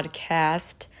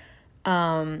podcast.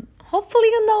 Hopefully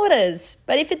you noticed,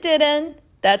 but if you didn't,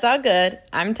 that's all good.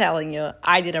 I'm telling you,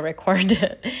 I didn't record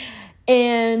it.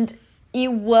 And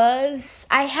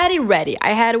I had it ready.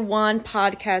 I had one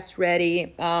podcast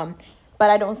ready, but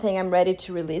I don't think I'm ready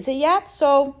to release it yet.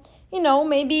 So,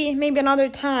 maybe another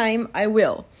time I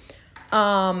will.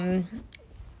 And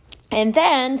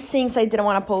then since I didn't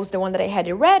want to post the one that I had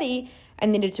it ready, I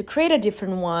needed to create a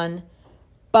different one,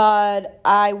 but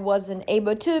I wasn't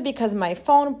able to because my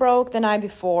phone broke the night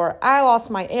before. I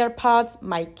lost my AirPods,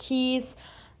 my keys.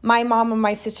 My mom and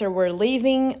my sister were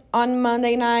leaving on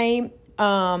Monday night.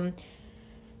 And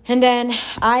then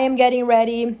I am getting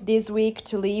ready this week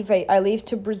to leave. I leave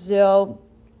to Brazil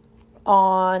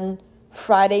on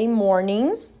Friday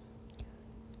morning.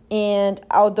 And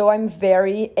although I'm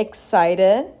very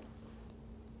excited,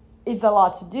 it's a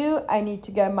lot to do. I need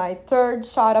to get my third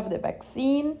shot of the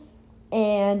vaccine,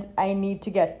 and I need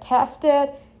to get tested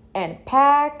and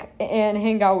pack and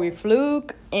hang out with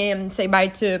Luke and say bye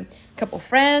to a couple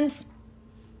friends.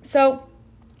 So,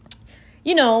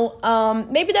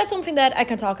 maybe that's something that I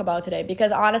can talk about today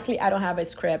because honestly, I don't have a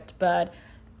script, but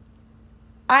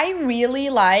I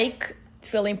really like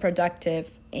feeling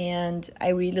productive and I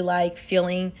really like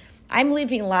feeling I'm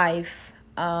living life.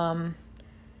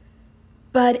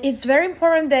 But it's very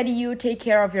important that you take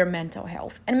care of your mental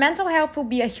health. And mental health will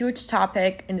be a huge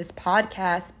topic in this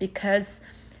podcast because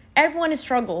everyone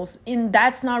struggles. And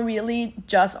that's not really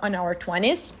just on our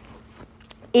 20s.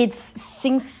 It's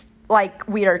since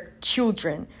we are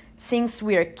children. Since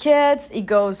we are kids, it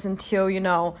goes until,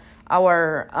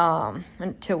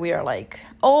 until we are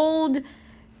old.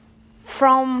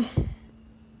 From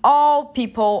all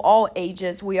people, all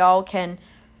ages, we all can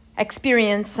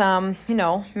experience some,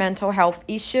 mental health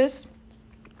issues.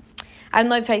 I don't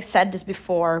know if I said this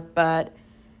before, but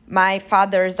my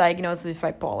father is diagnosed with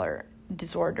bipolar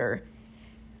disorder.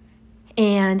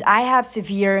 And I have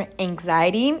severe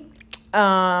anxiety.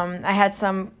 I had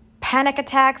some panic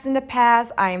attacks in the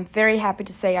past. I am very happy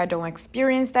to say I don't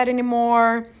experience that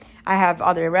anymore. I have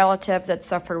other relatives that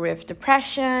suffer with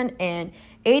depression and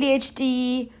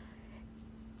ADHD.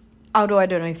 Although I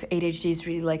don't know if ADHD is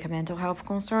really a mental health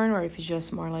concern or if it's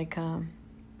just more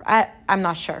I'm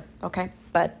not sure, okay?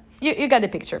 But you got the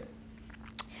picture.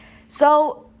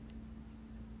 So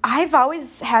I've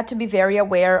always had to be very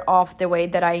aware of the way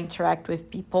that I interact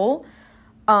with people.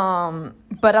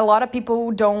 But a lot of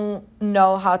people don't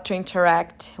know how to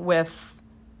interact with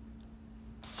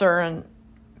certain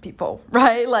people,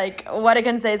 right? What I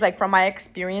can say is from my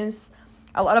experience,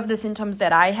 a lot of the symptoms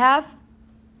that I have,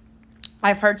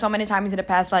 I've heard so many times in the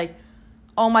past,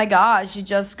 oh my gosh, you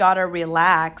just gotta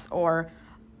relax,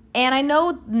 and I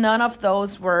know none of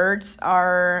those words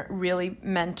are really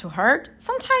meant to hurt.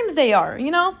 Sometimes they are,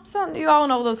 so you all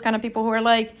know those kind of people who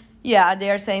are yeah, they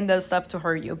are saying those stuff to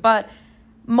hurt you. But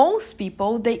most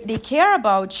people, they care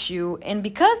about you, and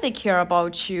because they care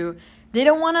about you, they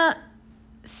don't want to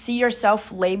see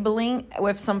yourself labeling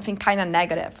with something kind of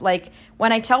negative.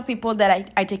 When I tell people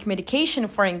that I take medication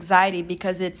for anxiety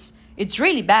because it's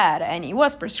really bad and it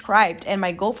was prescribed, and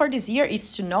my goal for this year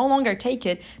is to no longer take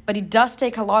it, but it does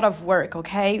take a lot of work,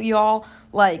 okay? You all,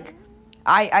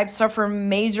 I've suffered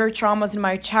major traumas in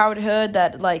my childhood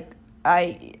that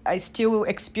I still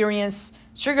experience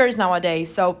triggers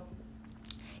nowadays. So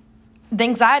the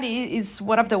anxiety is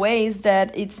one of the ways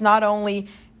that it's not only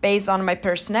based on my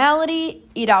personality,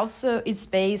 it also is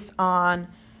based on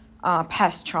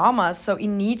past traumas. So it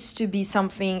needs to be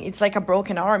something, it's like a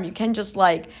broken arm. You can't just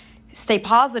stay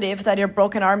positive that your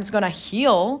broken arm is gonna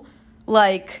heal.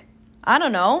 I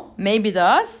don't know, maybe it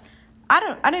does.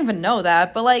 I don't even know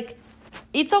that, but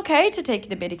it's okay to take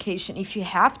the medication if you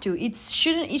have to. It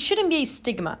shouldn't be a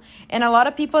stigma. And a lot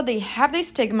of people, they have this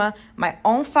stigma. My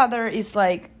own father is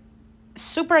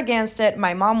super against it.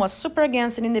 My mom was super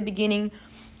against it in the beginning.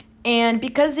 And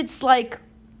because it's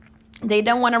they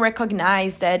don't want to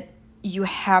recognize that you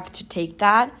have to take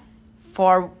that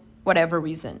for whatever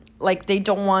reason. They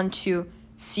don't want to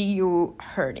see you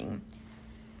hurting.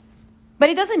 But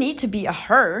it doesn't need to be a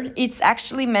hurt. It's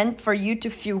actually meant for you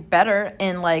to feel better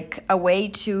and a way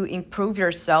to improve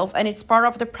yourself. And it's part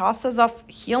of the process of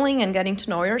healing and getting to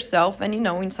know yourself. And,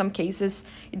 in some cases,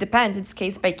 it depends. It's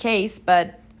case by case,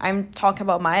 but I'm talking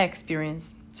about my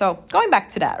experience. So going back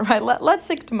to that, right? Let's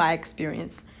stick to my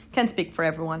experience. Can't speak for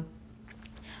everyone.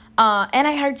 And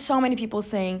I heard so many people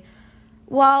saying,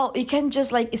 well, you can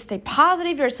just like stay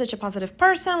positive. You're such a positive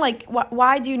person. Like,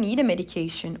 why do you need a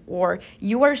medication? Or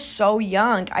you are so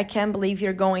young. I can't believe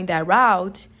you're going that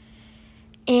route.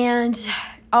 And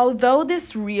although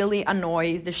this really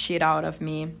annoys the shit out of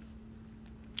me,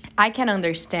 I can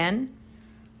understand.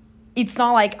 It's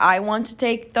not like I want to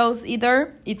take those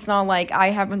either. It's not like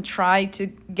I haven't tried to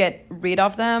get rid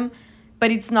of them.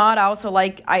 But it's not also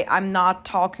like I'm not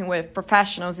talking with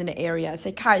professionals in the area, a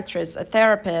psychiatrist, a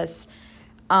therapist,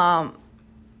 and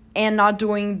not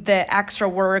doing the extra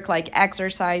work like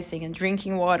exercising and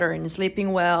drinking water and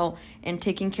sleeping well and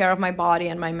taking care of my body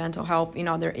and my mental health in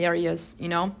other areas, you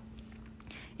know?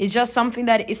 It's just something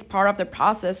that is part of the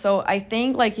process. So I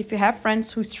think like if you have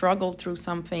friends who struggle through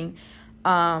something,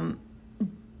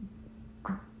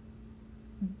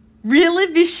 really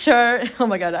be sure, oh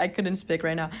my God, I couldn't speak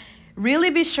right now.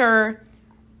 Really be sure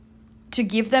to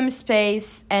give them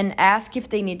space and ask if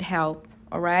they need help,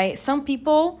 all right? Some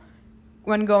people,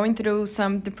 when going through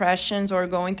some depressions or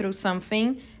going through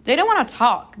something, they don't want to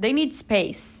talk. They need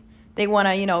space. They want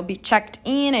to, be checked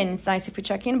in, and it's nice if you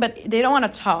check in, but they don't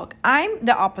want to talk. I'm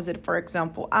the opposite, for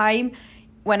example.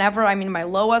 Whenever I'm in my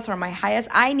lowest or my highest,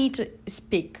 I need to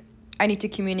speak. I need to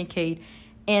communicate.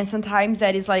 And sometimes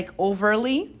that is like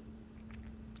overly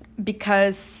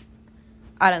because,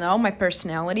 I don't know, my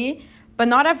personality. But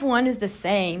not everyone is the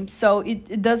same. So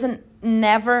it doesn't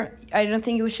I don't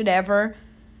think you should ever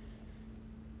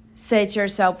say to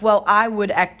yourself, well, I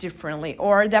would act differently,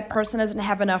 or that person doesn't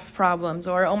have enough problems,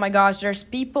 or oh my gosh, there's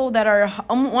people that are,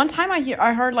 one time I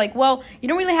heard like, well, you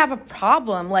don't really have a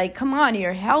problem, like, come on,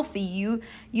 you're healthy, you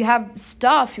have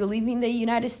stuff, you live in the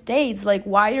United States, like,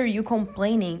 why are you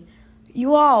complaining?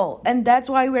 You all, and that's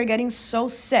why we're getting so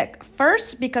sick.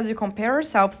 First, because we compare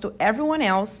ourselves to everyone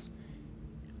else,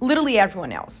 literally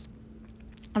everyone else,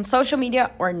 on social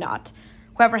media or not.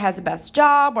 Whoever has the best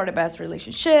job or the best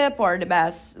relationship or the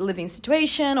best living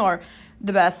situation or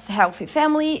the best healthy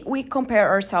family, we compare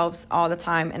ourselves all the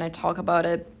time, and I talk about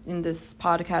it in this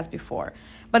podcast before.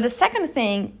 But the second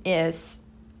thing is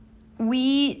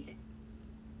we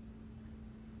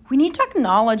need to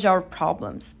acknowledge our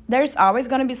problems. There's always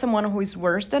going to be someone who is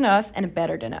worse than us and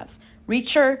better than us,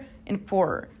 richer and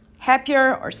poorer,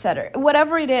 happier or sadder,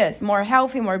 whatever it is, more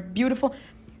healthy, more beautiful.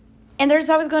 And there's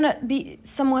always going to be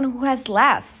someone who has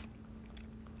less.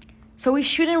 So we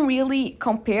shouldn't really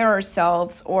compare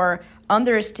ourselves or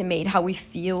underestimate how we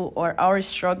feel or our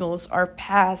struggles, our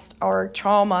past, our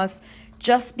traumas,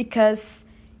 just because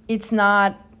it's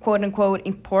not, quote unquote,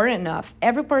 important enough.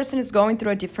 Every person is going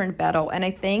through a different battle. And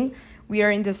I think we are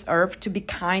in this earth to be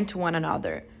kind to one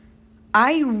another.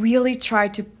 I really try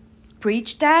to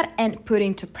preach that and put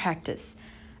into practice.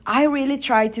 I really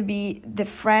try to be the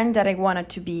friend that I wanted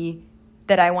to be,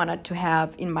 that I wanted to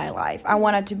have in my life. I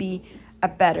wanted to be a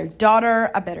better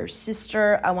daughter, a better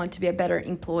sister. I want to be a better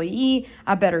employee,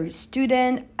 a better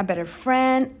student, a better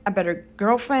friend, a better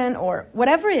girlfriend, or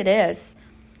whatever it is.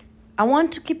 I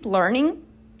want to keep learning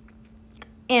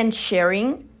and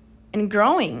sharing and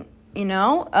growing,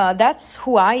 that's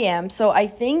who I am. So I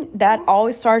think that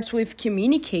always starts with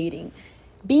communicating,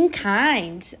 being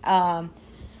kind.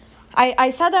 I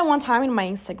said that one time in my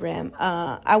Instagram.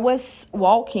 I was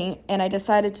walking and I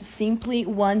decided to simply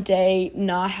one day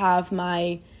not have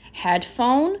my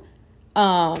headphone,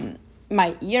 my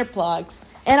earplugs.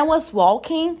 And I was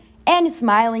walking and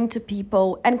smiling to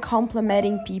people and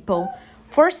complimenting people.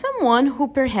 For someone who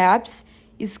perhaps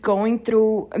is going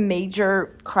through a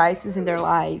major crisis in their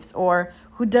lives, or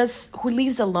who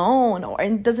lives alone,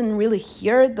 and doesn't really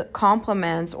hear the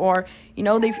compliments, or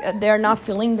they're not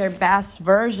feeling their best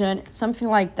version, something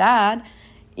like that.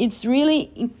 It's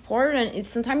really important.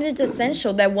 Sometimes it's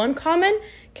essential that one comment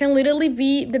can literally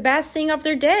be the best thing of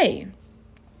their day.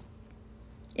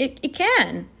 It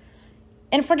can.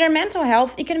 And for their mental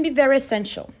health, it can be very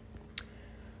essential.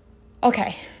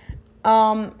 Okay.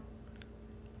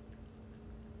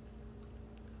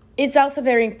 It's also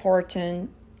very important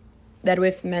that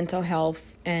with mental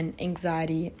health and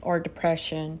anxiety or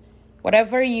depression,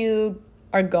 whatever you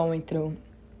are going through,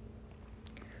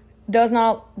 does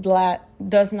not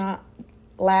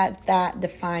let that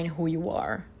define who you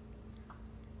are.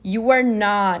 You are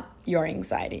not your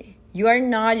anxiety. You are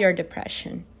not your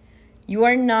depression. You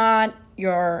are not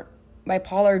your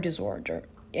bipolar disorder.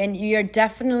 And you're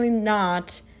definitely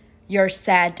not your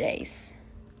sad days.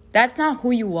 That's not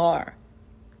who you are.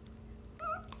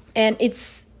 And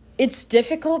it's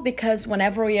difficult because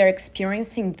whenever we are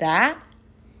experiencing that,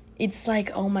 it's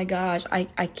like, oh my gosh, I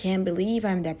can't believe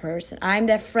I'm that person. I'm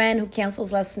that friend who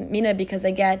cancels last minute because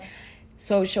I get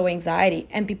social anxiety,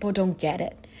 and people don't get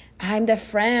it. I'm the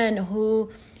friend who,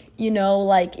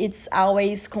 like it's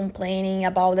always complaining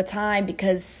about the time,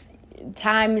 because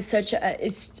time is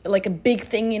it's like a big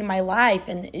thing in my life,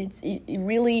 and it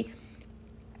really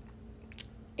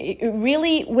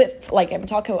with, like, I'm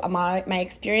talking about my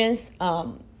experience.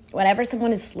 Whenever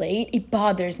someone is late, it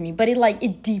bothers me, but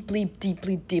it deeply,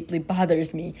 deeply, deeply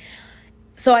bothers me.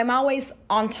 So I'm always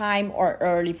on time or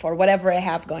early for whatever I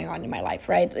have going on in my life,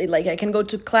 right? Like, I can go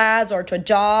to class or to a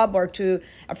job or to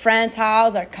a friend's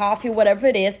house or coffee, whatever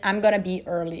it is, I'm going to be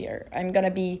earlier. I'm going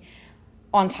to be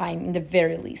on time in the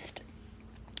very least.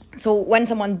 So when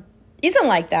someone isn't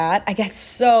like that, I get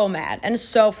so mad and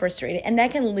so frustrated, and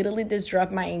that can literally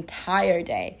disrupt my entire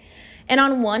day. And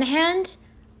on one hand,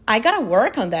 I got to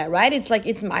work on that, right? It's like,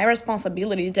 it's my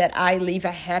responsibility that I live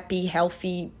a happy,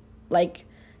 healthy, like,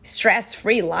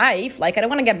 stress-free life. Like, I don't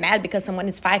want to get mad because someone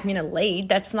is 5 minutes late.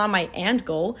 That's not my end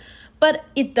goal. But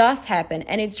it does happen,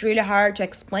 and it's really hard to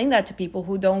explain that to people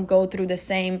who don't go through the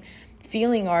same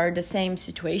feeling or the same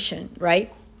situation,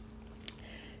 right?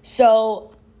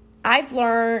 So I've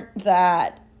learned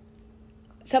that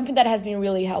something that has been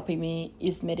really helping me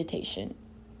is meditation.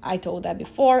 I told that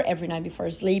before. Every night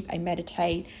before sleep, I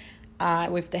meditate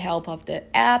with the help of the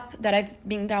app that I've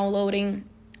downloaded.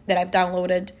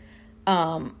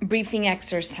 Breathing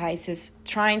exercises,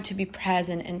 trying to be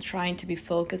present and trying to be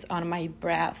focused on my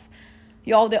breath.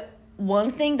 Y'all, the one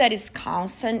thing that is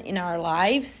constant in our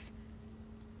lives,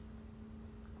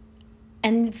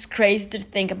 and it's crazy to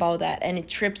think about that, and it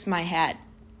trips my head.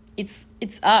 It's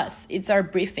us. It's our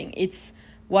breathing. It's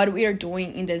what we are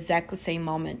doing in the exactly same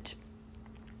moment.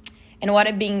 And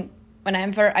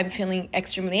whenever I'm feeling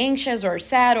extremely anxious or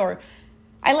sad, or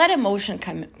I let emotion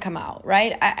come out,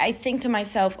 right? I think to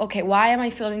myself, okay, why am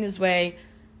I feeling this way?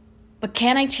 But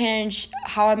can I change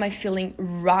how am I feeling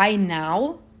right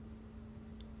now?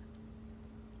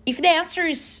 If the answer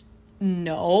is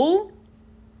no,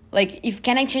 like,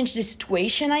 can I change the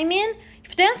situation I'm in?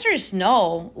 If the answer is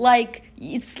no, like,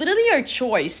 it's literally your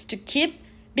choice to keep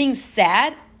being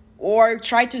sad or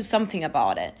try to do something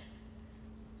about it.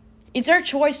 It's our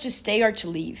choice to stay or to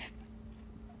leave.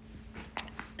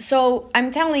 So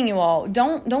I'm telling you all,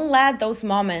 don't let those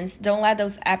moments, don't let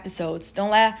those episodes,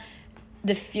 don't let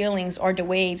the feelings or the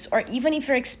waves, or even if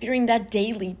you're experiencing that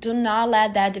daily, do not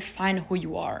let that define who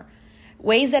you are.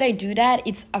 Ways that I do that,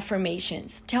 it's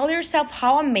affirmations. Tell yourself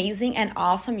how amazing and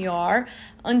awesome you are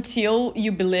until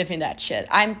you believe in that shit.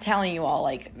 I'm telling you all,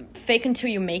 like, fake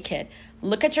until you make it.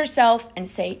 Look at yourself and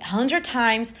say 100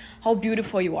 times how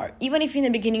beautiful you are. Even if in the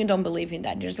beginning you don't believe in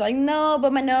that. You're just like, no,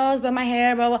 but my nose, but my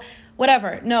hair, blah, blah,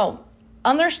 whatever. No,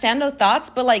 understand those thoughts,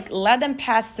 but like, let them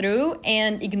pass through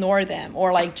and ignore them,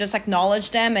 or like just acknowledge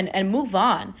them and move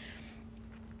on,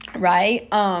 right?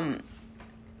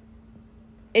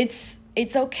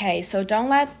 It's okay. So don't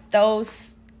let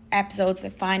those episodes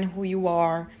define who you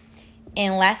are.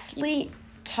 And lastly,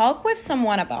 talk with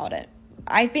someone about it.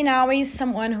 I've been always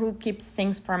someone who keeps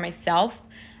things for myself,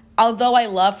 although I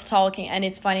love talking, and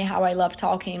it's funny how I love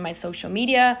talking in my social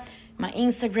media, my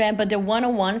Instagram, but the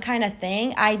one-on-one kind of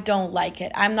thing, I don't like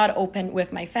it. I'm not open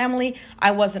with my family.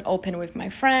 I wasn't open with my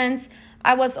friends.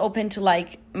 I was open to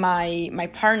like my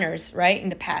partners, right, in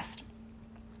the past,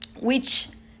 which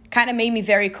kind of made me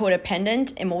very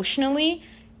codependent emotionally.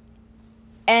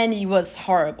 And it was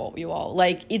horrible, you all.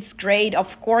 Like, it's great.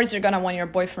 Of course, you're going to want your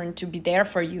boyfriend to be there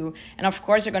for you. And of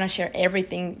course, you're going to share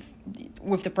everything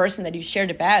with the person that you share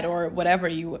the bed or whatever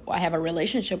you have a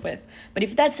relationship with. But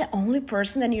if that's the only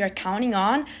person that you're counting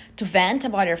on to vent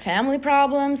about your family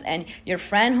problems and your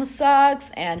friend who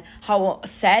sucks and how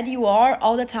sad you are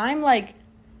all the time, like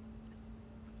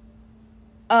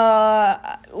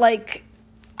how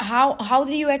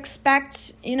do you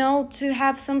expect, to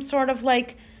have some sort of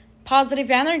like positive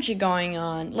energy going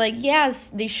on? Like, yes,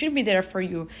 they should be there for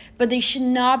you, but they should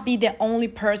not be the only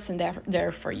person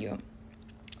there for you.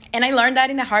 And I learned that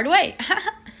in the hard way.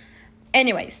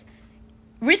 Anyways,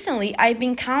 recently I've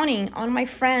been counting on my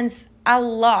friends a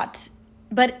lot,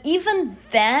 but even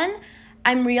then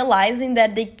I'm realizing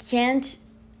that they can't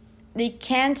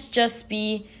just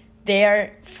be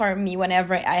there for me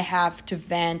whenever I have to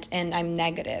vent and I'm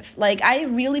negative. Like, I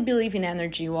really believe in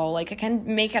energy, well, like I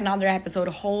can make another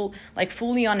episode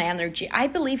fully on energy. I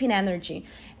believe in energy.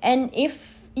 And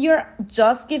if you're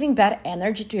just giving bad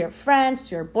energy to your friends,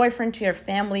 to your boyfriend, to your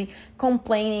family,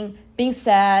 complaining, being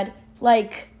sad,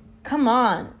 like, come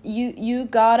on, you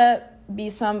gotta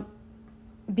be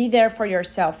there for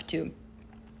yourself too.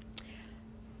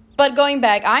 But going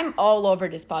back, I'm all over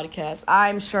this podcast.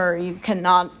 I'm sure you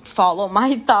cannot follow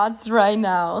my thoughts right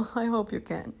now. I hope you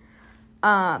can.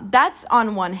 That's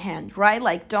on one hand, right?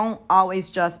 Like, don't always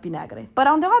just be negative. But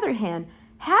on the other hand,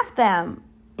 have them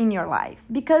in your life,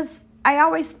 because I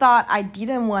always thought I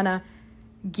didn't want to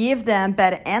give them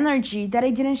bad energy, that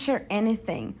I didn't share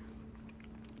anything.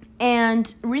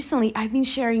 And recently, I've been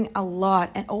sharing a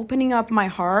lot and opening up my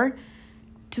heart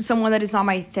to someone that is not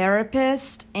my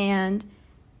therapist. And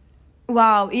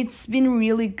wow, it's been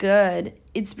really good.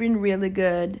 It's been really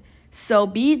good. So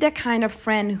be the kind of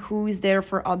friend who is there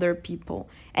for other people.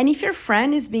 And if your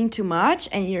friend is being too much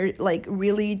and you're like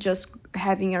really just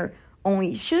having your own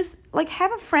issues, like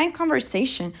have a frank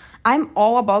conversation. I'm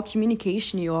all about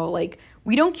communication, you all. Like,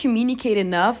 we don't communicate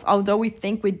enough, although we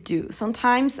think we do.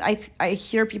 Sometimes I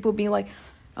hear people being like,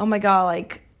 oh my God,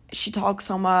 like she talks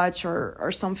so much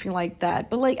or something like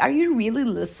that. But like, are you really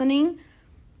listening?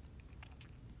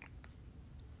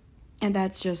 And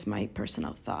that's just my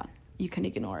personal thought. You can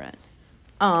ignore it.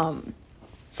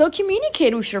 So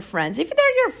communicate with your friends. If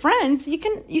they're your friends,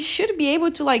 you should be able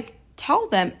to like tell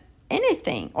them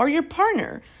anything, or your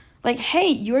partner. Like, hey,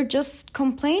 you're just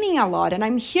complaining a lot and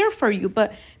I'm here for you,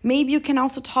 but maybe you can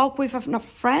also talk with a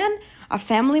friend, a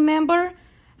family member.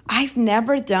 I've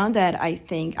never done that, I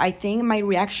think. I think my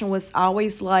reaction was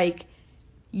always like,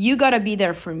 you gotta be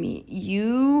there for me.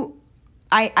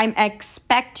 I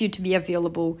expect you to be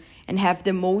available and have the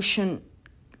emotion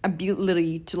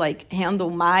ability to like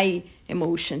handle my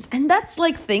emotions. And that's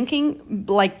like, thinking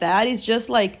like that is just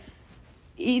like,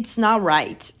 it's not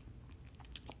right.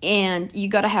 And you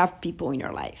gotta have people in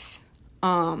your life.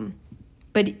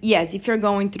 But yes, if you're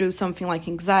going through something like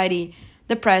anxiety,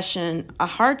 depression, a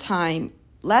hard time,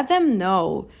 let them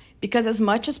know. Because as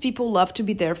much as people love to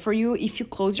be there for you, if you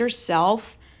close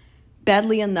yourself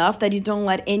badly enough that you don't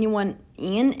let anyone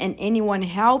in and anyone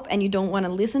help, and you don't want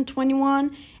to listen to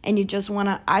anyone, and you just want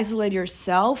to isolate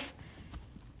yourself,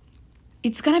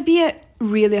 it's gonna be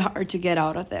really hard to get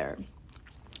out of there.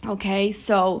 Okay,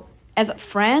 so as a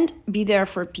friend, be there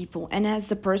for people. And as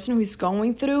the person who is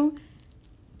going through,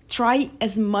 try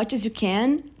as much as you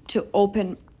can to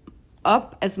open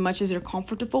up as much as you're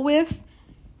comfortable with,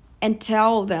 and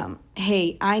tell them,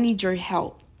 hey, I need your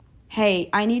help. Hey,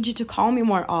 I need you to call me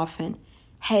more often.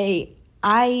 Hey,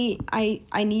 I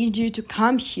need you to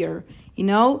come here. You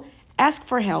know, ask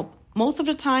for help. Most of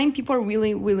the time, people are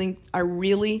really willing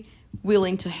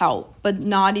to help, but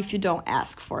not if you don't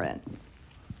ask for it.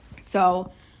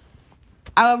 So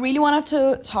I really wanted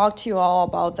to talk to you all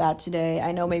about that today.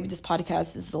 I know maybe this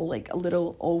podcast is like a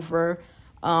little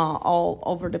all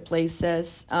over the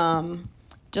places.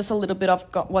 Just a little bit of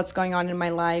what's going on in my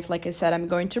life. Like I said, I'm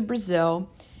going to Brazil.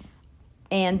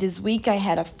 And this week I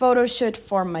had a photo shoot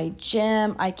for my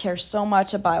gym. I care so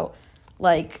much about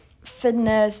like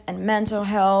fitness and mental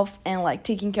health and like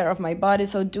taking care of my body.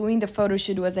 So doing the photo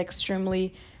shoot was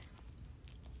extremely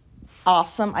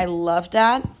awesome. I loved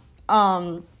that.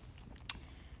 I'm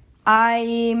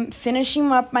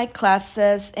finishing up my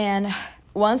classes, and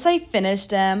once I finish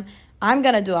them, I'm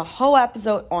gonna do a whole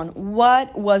episode on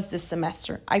what was this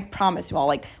semester. I promise you all.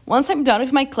 Like, once I'm done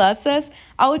with my classes,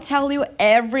 I will tell you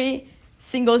every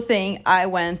single thing I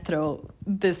went through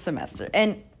this semester.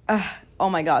 And oh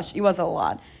my gosh, it was a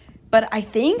lot. But I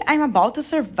think I'm about to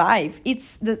survive.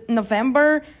 It's the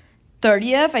November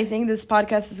 30th. I think this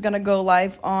podcast is going to go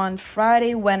live on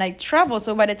Friday when I travel.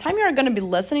 So by the time you're going to be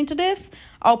listening to this,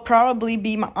 I'll probably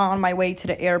be on my way to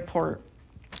the airport.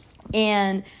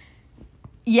 And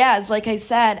yes, like I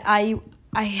said, I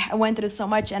went through so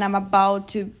much, and I'm about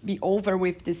to be over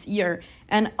with this year.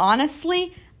 And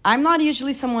honestly, I'm not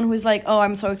usually someone who's like, oh,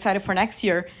 I'm so excited for next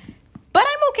year. But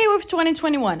I'm okay with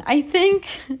 2021. I think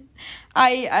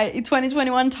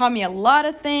 2021 taught me a lot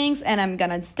of things, and I'm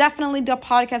gonna definitely do a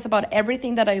podcast about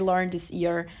everything that I learned this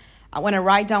year. I want to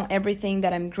write down everything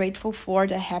that I'm grateful for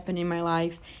that happened in my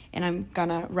life, and I'm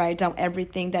gonna write down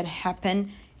everything that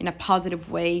happened in a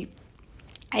positive way.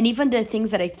 And even the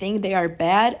things that I think they are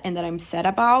bad and that I'm sad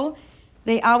about,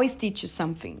 they always teach you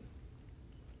something.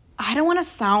 I don't want to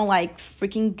sound like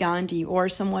freaking Gandhi or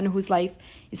someone whose life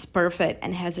is perfect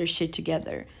and has her shit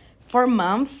together. For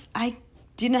months, I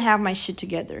didn't have my shit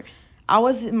together. I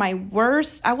was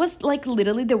like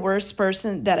literally the worst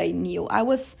person that I knew. I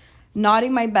was not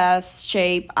in my best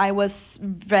shape. I was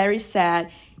very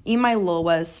sad, in my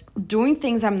lowest, doing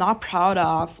things I'm not proud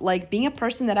of, like being a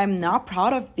person that I'm not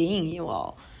proud of being, you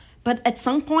all. But at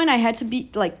some point I had to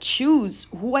be like choose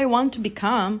who I want to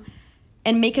become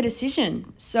and make a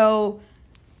decision. So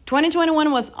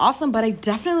 2021 was awesome, but I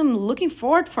definitely am looking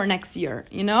forward for next year,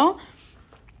 you know?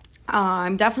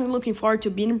 I'm definitely looking forward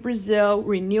to being in Brazil,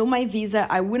 renew my visa.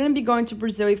 I wouldn't be going to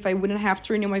Brazil if I wouldn't have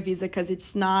to renew my visa because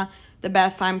it's not the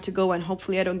best time to go, and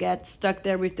hopefully I don't get stuck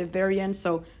there with the variant.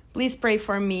 So please pray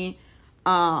for me.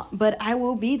 But I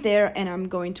will be there, and I'm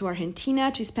going to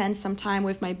Argentina to spend some time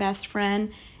with my best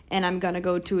friend, and I'm gonna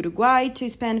go to Uruguay to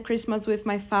spend Christmas with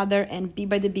my father and be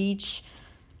by the beach.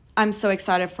 I'm so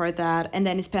excited for that. And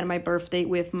then spend my birthday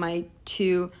with my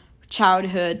 2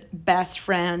 childhood best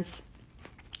friends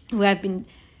who have been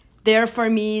there for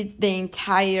me the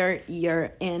entire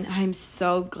year. And I'm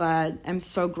so glad. I'm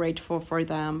so grateful for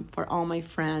them, for all my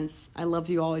friends. I love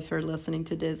you all if you're listening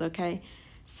to this, okay?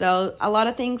 So a lot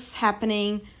of things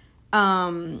happening.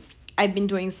 I've been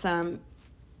doing some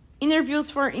interviews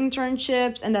for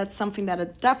internships, and that's something that I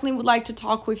definitely would like to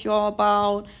talk with you all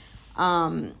about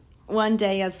one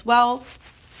day as well.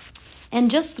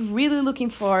 And just really looking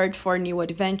forward for new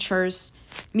adventures,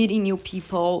 meeting new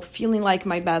people, feeling like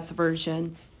my best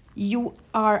version. You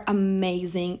are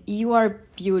amazing. You are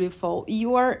beautiful.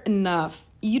 You are enough.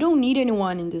 You don't need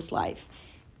anyone in this life.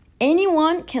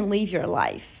 Anyone can live your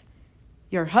life.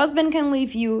 Your husband can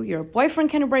leave you. Your boyfriend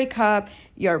can break up.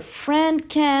 Your friend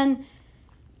can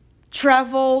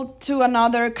travel to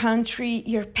another country.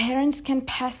 Your parents can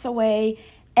pass away.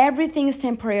 Everything is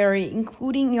temporary,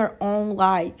 including your own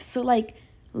life. So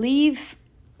live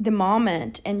the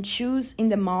moment and choose in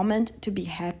the moment to be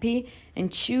happy,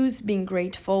 and choose being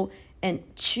grateful, and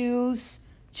choose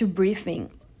to breathing.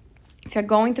 If you're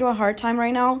going through a hard time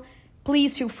right now,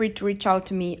 please feel free to reach out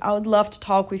to me. I would love to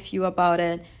talk with you about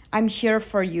it. I'm here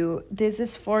for you. This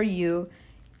is for you.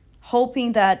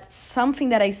 Hoping that something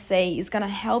that I say is going to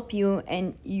help you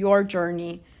in your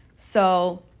journey.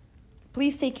 So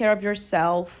please take care of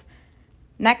yourself.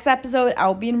 Next episode,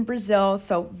 I'll be in Brazil,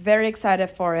 so very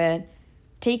excited for it.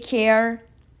 Take care.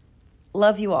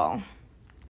 Love you all.